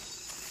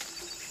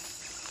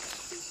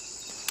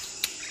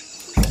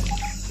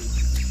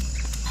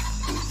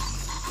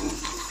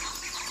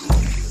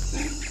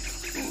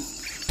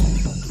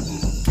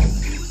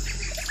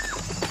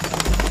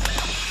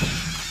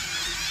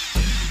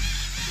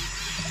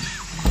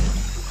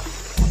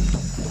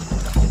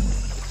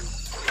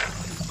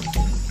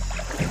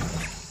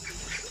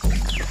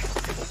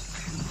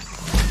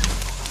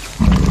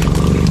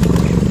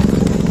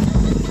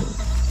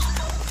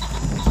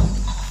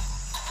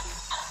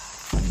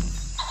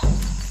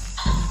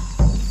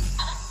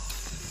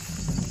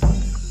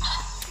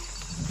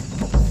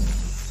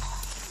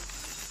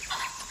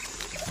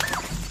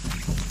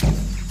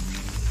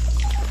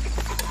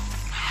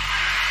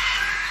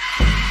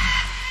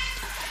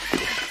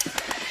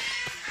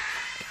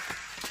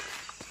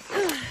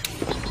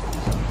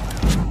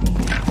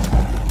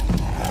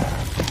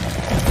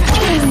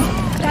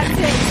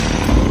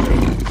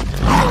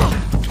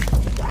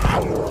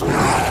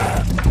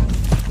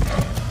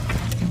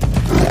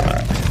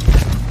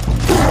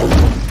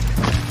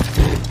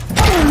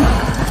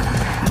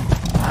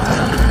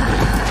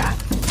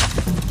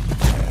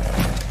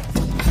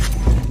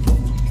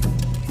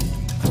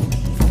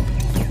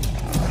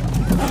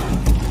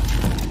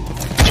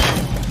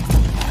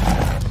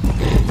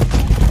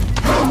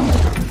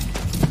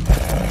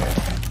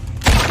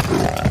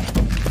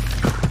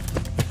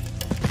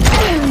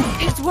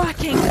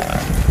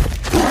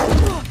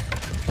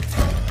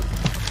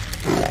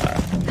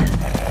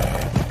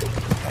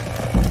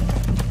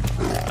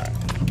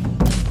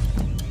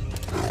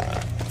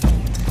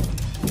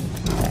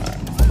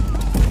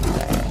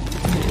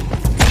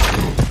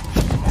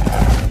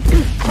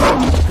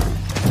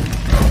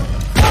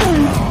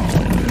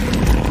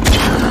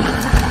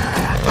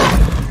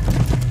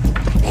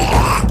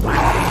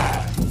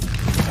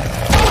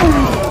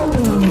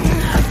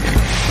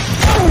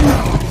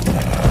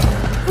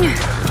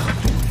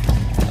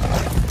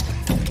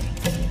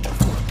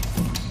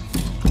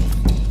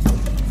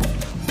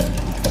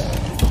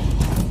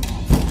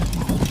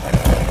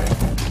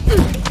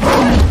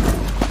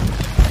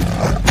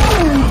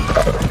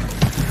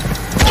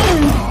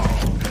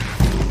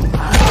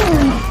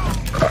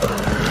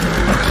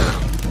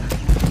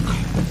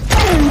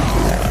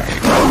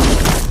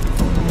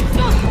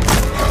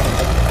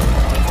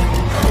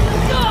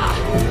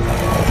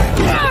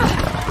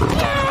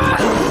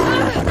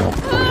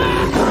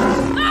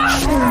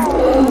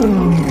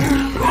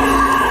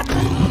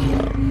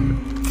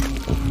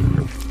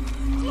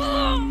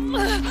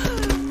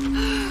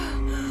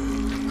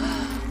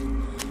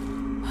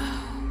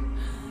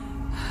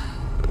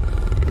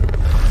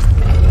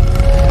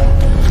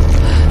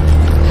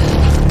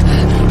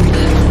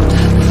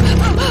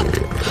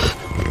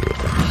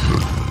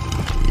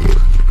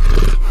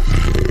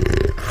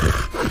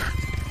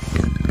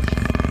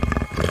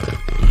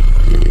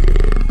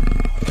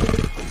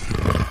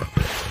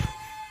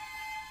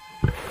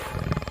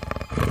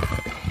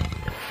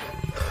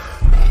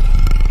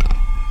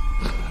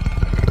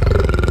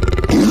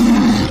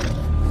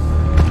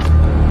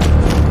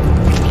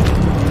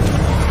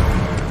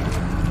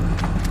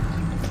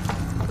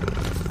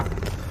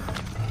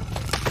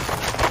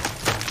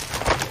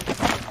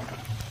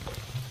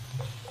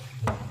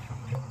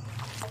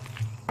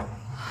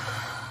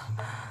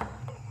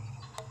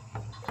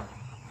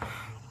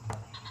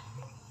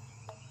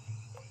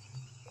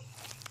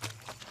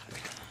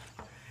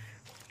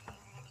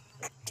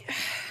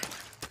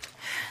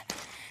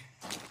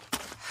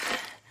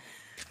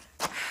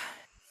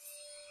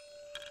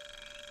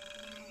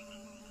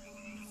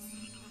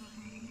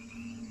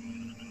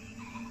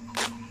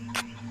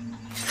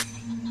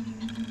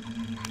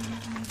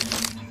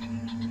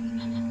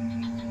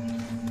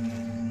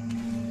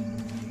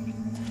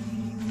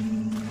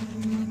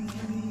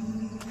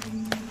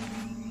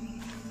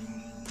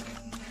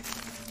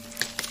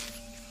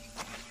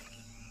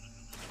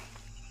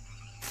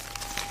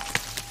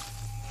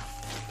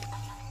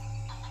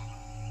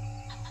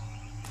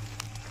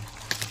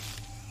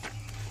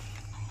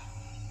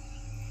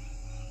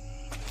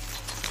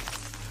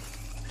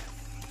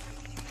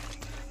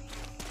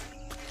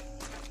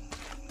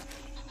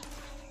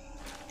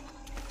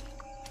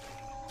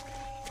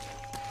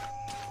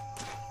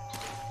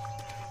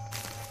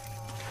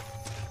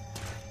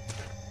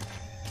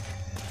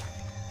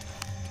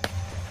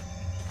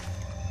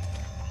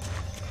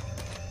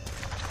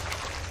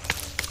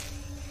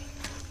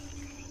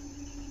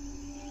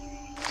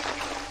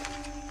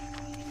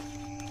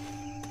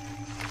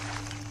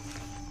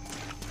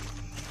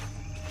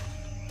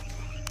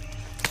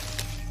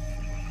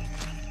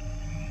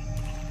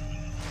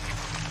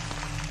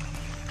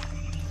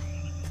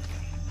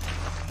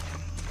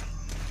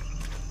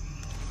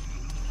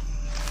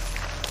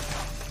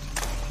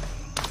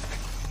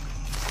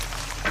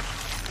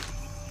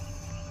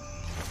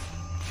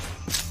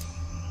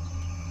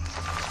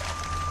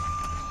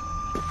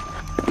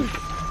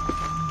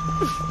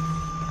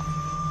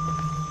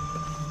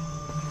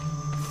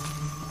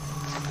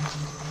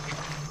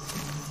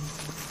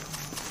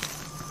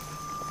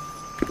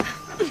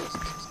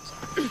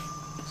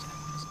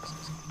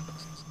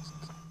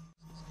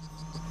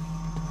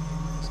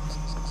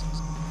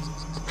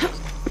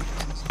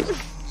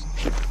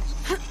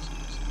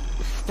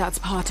 That's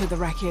part of the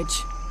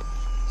wreckage.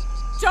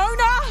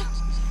 Jonah!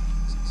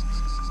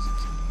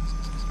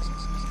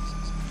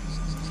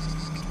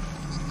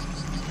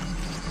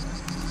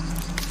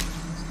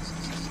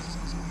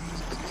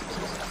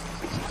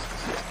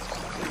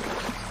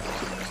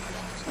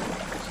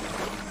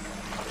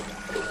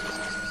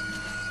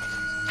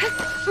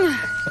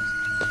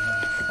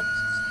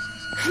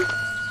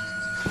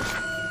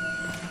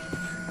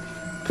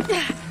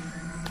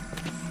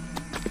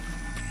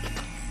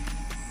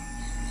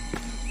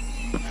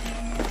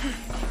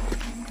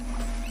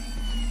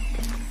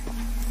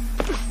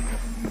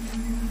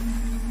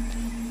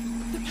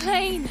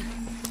 Plane!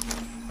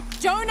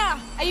 Jonah,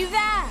 are you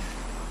there?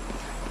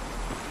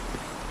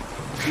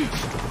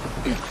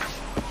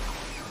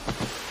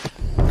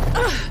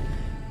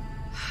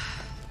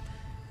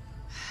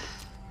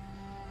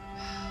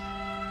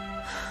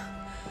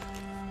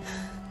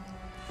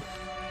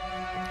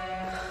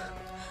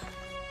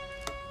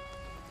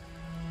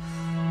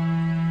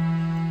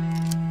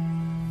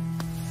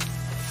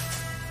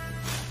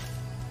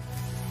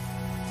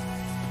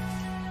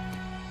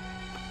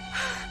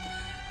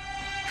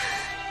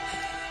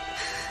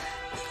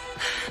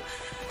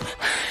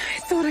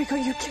 I thought I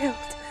got you killed.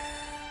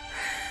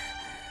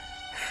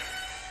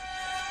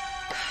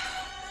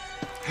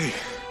 Hey,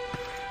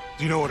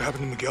 do you know what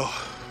happened to Miguel?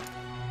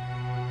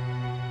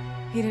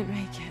 He didn't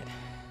make it.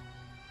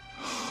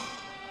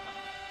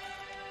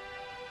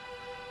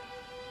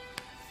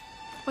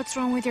 What's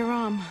wrong with your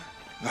arm?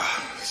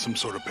 Some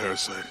sort of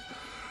parasite.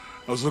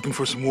 I was looking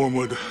for some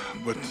wormwood,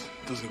 but it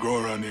doesn't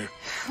grow around here.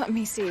 Let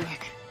me see.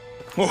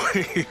 Oh,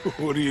 hey,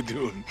 what are you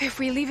doing? If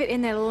we leave it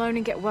in there, it'll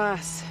only get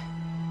worse.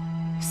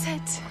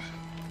 Sit.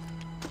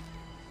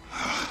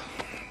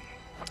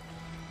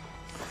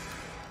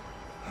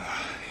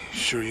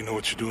 Sure you know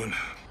what you're doing?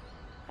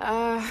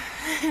 I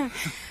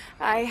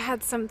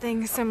had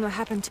something similar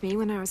happen to me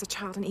when I was a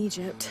child in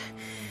Egypt.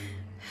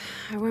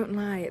 I won't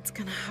lie, it's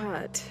gonna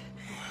hurt.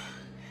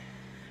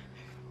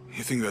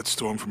 You think that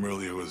storm from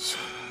earlier was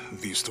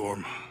the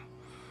storm?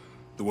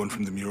 The one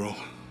from the mural?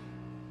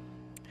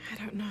 I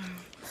don't know.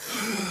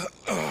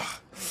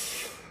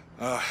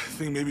 I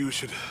think maybe we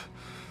should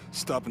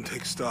stop and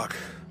take stock.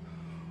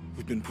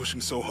 We've been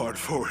pushing so hard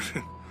forward.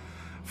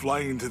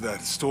 Flying into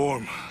that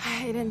storm.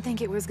 I didn't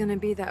think it was gonna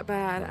be that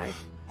bad.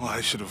 Well,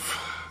 I should have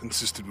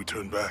insisted we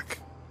turn back.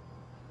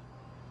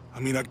 I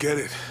mean, I get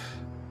it.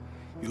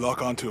 You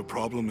lock onto a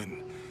problem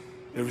and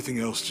everything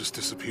else just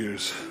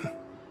disappears.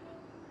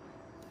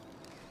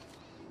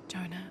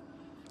 Jonah.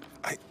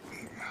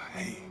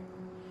 Hey,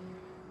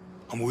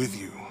 I'm with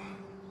you.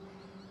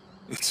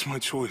 It's my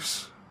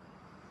choice,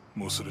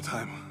 most of the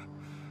time.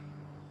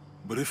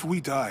 But if we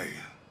die,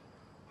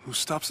 who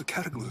stops the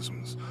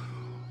cataclysms?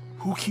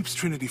 Who keeps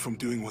Trinity from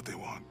doing what they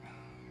want?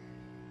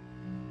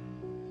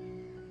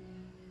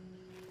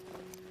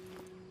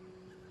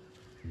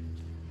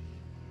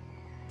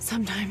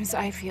 Sometimes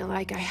I feel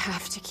like I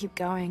have to keep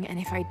going, and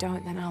if I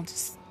don't, then I'll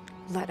just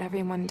let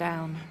everyone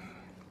down.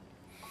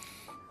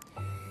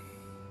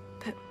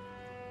 But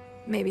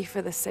maybe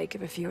for the sake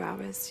of a few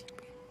hours,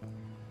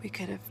 we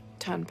could have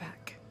turned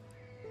back.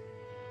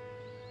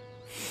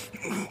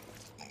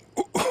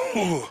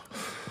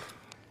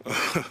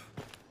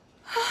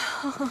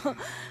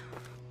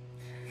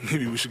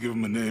 Maybe we should give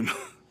him a name.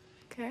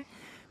 Okay.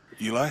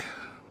 Eli?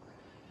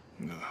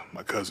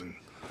 My cousin.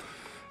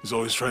 He's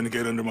always trying to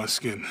get under my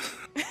skin.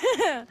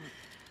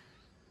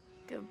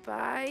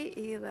 Goodbye,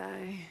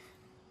 Eli.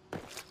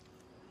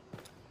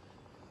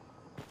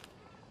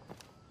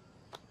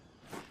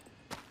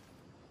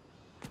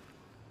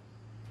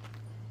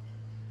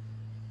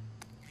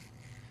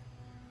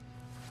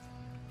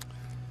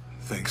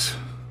 Thanks.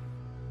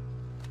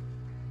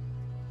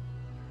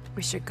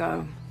 We should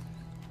go.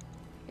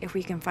 If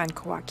we can find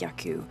Kawak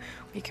Yaku,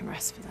 we can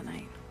rest for the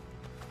night.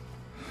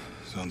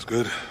 Sounds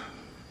good.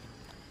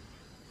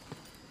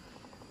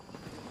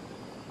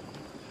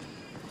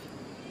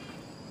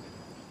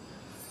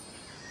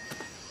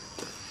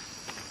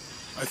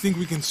 I think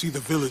we can see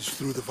the village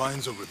through the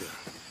vines over there.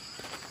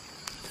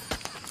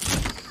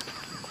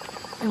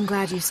 I'm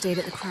glad you stayed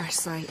at the crash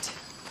site.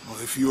 Well,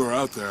 if you were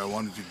out there, I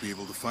wanted you to be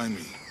able to find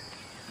me.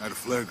 I had a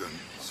flare gun,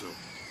 so...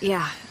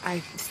 Yeah, I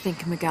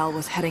think Miguel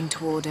was heading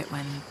toward it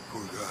when...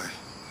 Poor guy.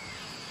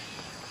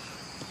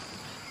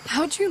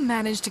 How'd you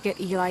manage to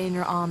get Eli in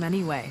your arm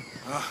anyway?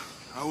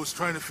 I was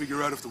trying to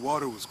figure out if the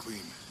water was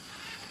clean.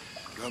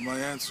 Got my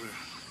answer.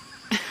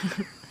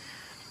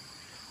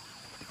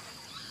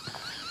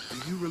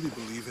 Do you really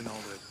believe in all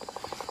that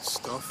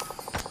stuff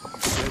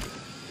you said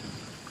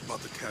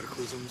about the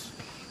cataclysms,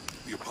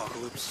 the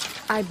apocalypse?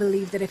 I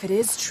believe that if it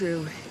is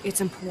true, it's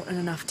important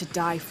enough to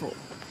die for,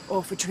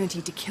 or for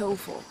Trinity to kill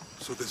for.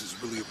 So this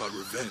is really about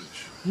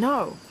revenge?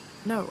 No.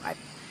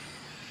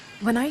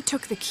 When I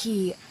took the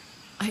key,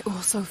 I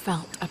also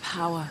felt a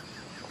power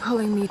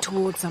pulling me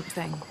towards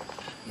something.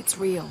 It's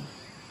real.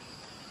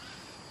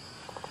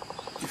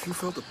 If you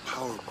felt a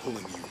power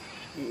pulling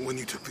you when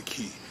you took the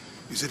key,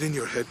 is it in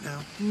your head now?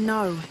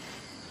 No.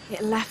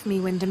 It left me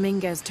when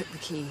Dominguez took the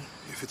key.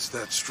 If it's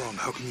that strong,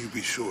 how can you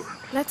be sure?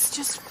 Let's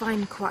just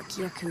find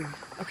Kwakyaku,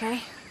 okay?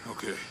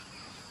 Okay.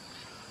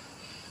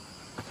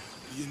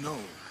 You know,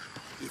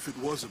 if it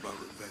was about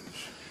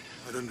revenge,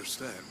 I'd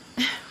understand.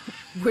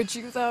 Would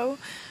you, though?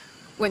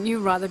 Wouldn't you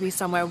rather be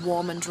somewhere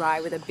warm and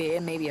dry with a beer,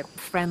 maybe a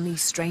friendly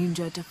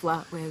stranger to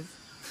flirt with?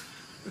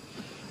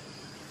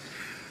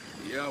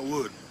 Yeah, I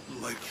would.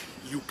 Like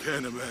you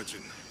can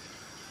imagine.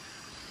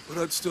 But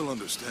I'd still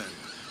understand.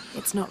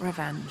 It's not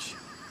revenge.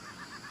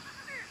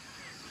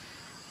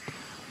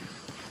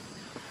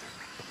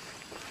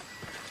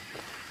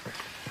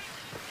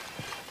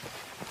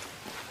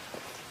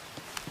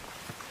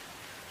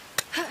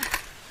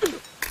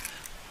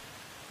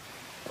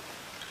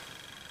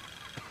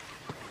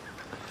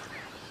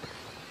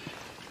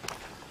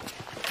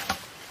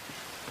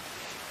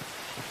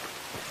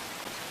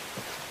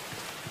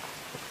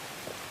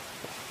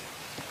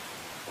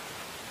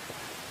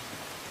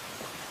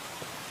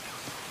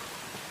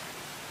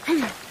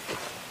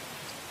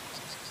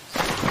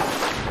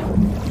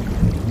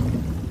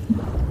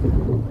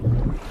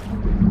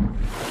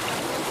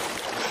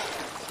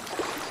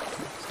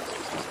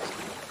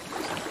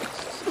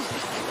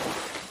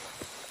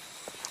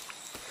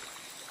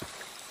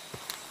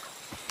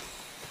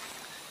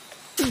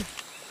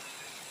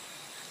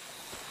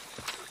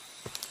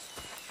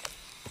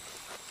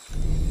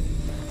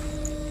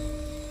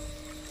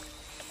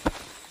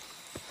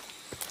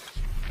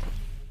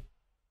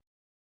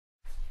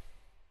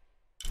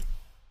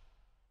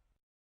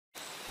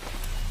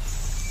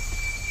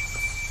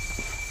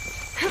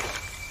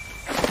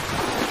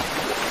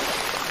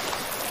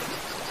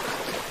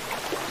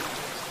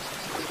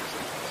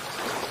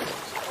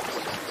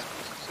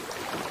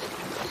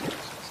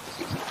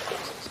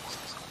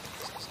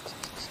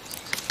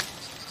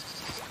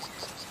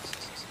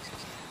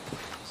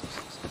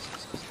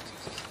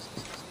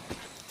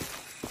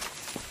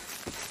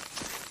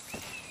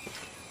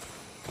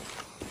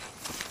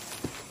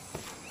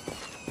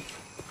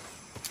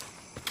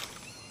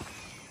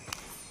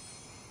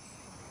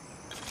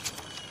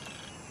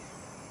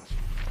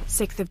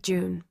 June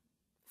 6th.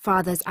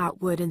 Father's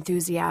outward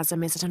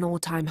enthusiasm is at an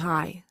all-time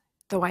high,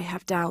 though I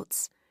have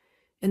doubts.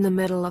 In the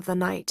middle of the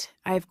night,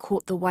 I have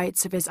caught the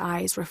whites of his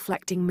eyes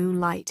reflecting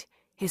moonlight,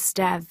 his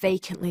stare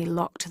vacantly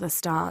locked to the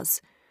stars.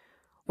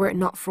 Were it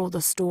not for all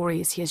the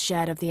stories he has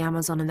shared of the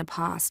Amazon in the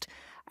past,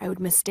 I would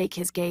mistake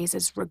his gaze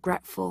as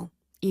regretful,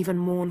 even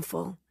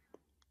mournful.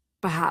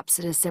 Perhaps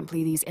it is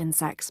simply these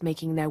insects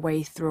making their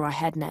way through our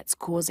head nets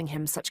causing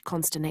him such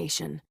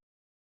consternation.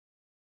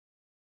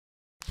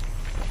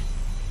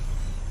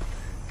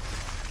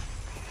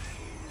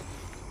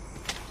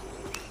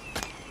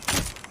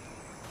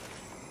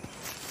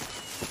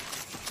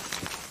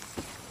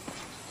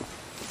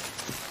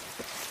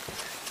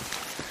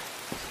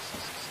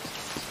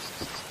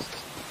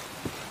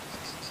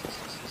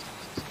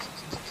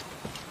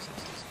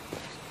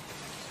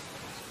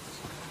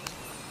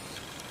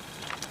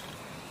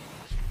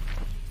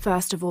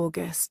 August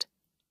 1st.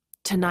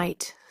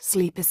 Tonight,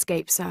 sleep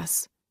escapes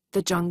us.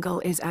 The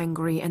jungle is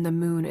angry and the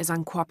moon is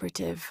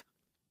uncooperative.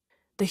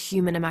 The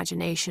human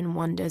imagination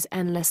wanders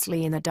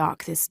endlessly in the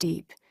dark this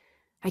deep.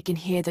 I can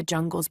hear the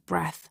jungle's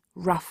breath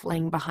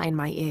ruffling behind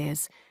my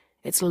ears,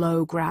 its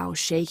low growl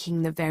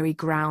shaking the very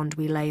ground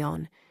we lay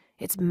on,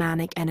 its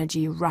manic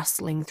energy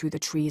rustling through the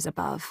trees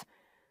above.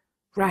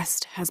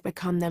 Rest has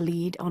become the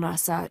lead on our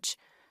search,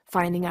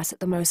 finding us at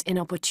the most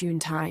inopportune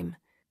time.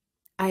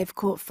 I have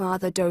caught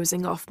Father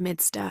dozing off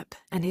mid-step,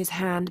 and his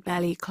hand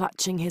barely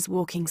clutching his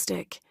walking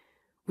stick.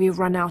 We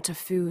run out of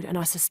food and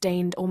are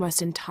sustained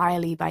almost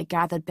entirely by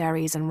gathered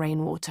berries and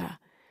rainwater.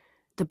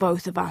 The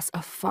both of us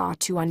are far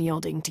too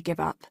unyielding to give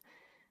up.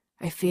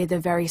 I fear the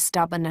very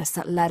stubbornness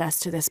that led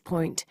us to this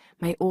point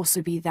may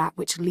also be that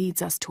which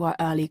leads us to our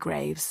early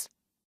graves.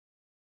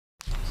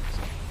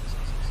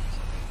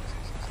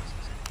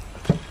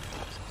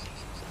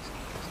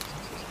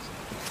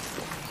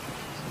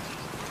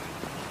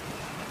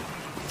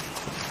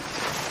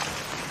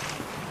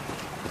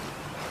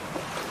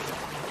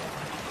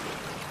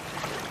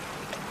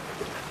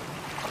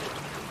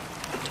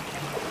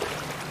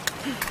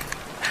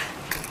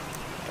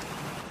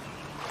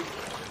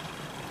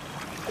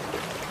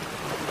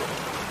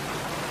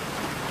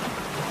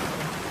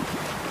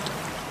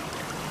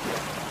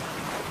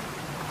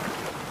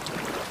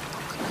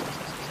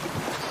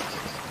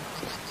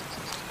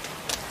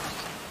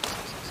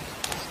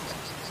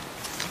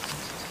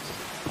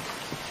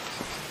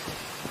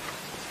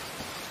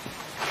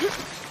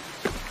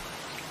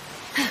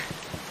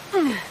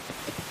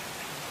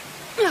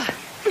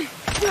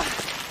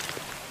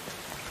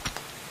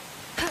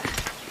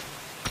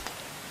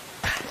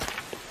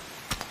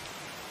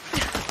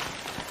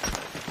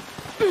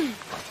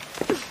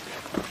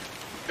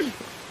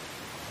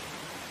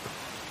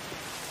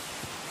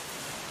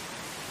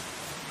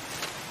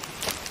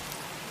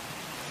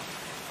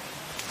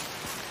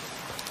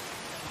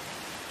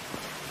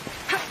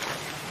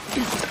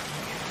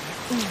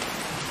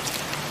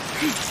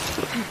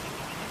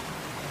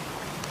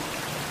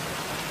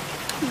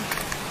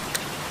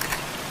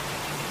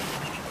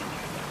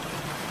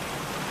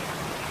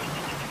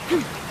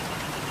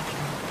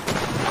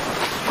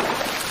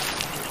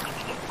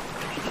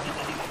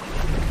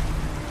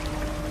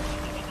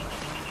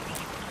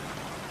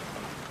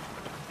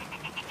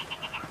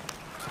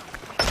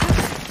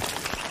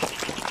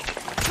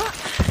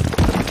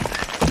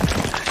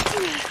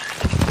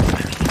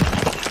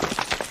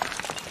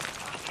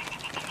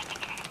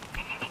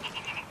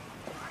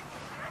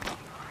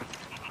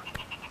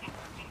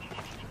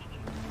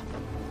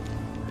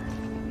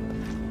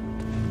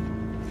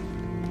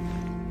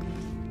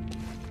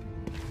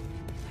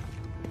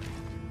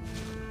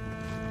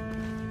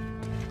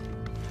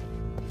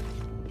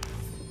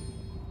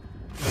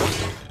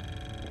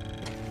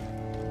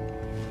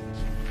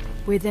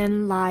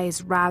 Within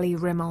lies Raleigh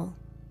Rimmel,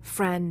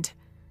 friend,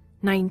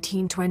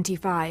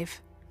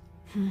 1925.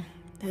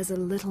 There's a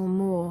little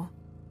more.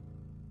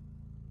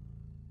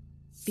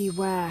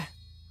 Beware,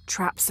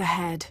 traps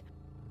ahead.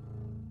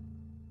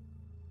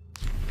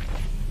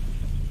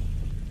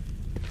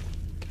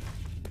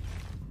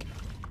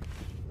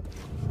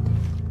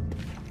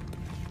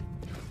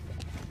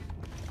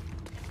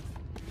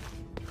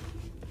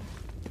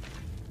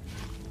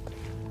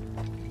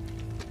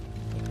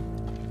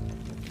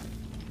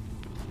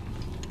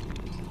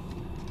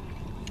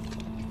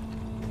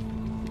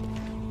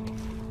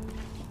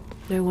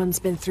 No one's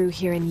been through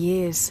here in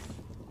years.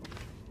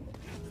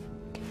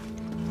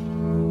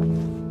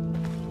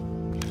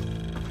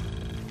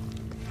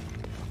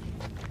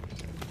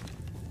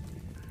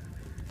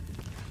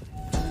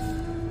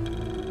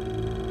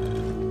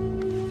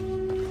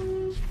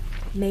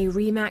 May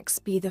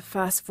Remax be the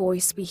first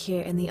voice we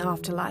hear in the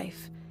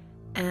afterlife,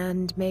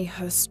 and may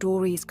her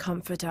stories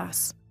comfort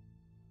us.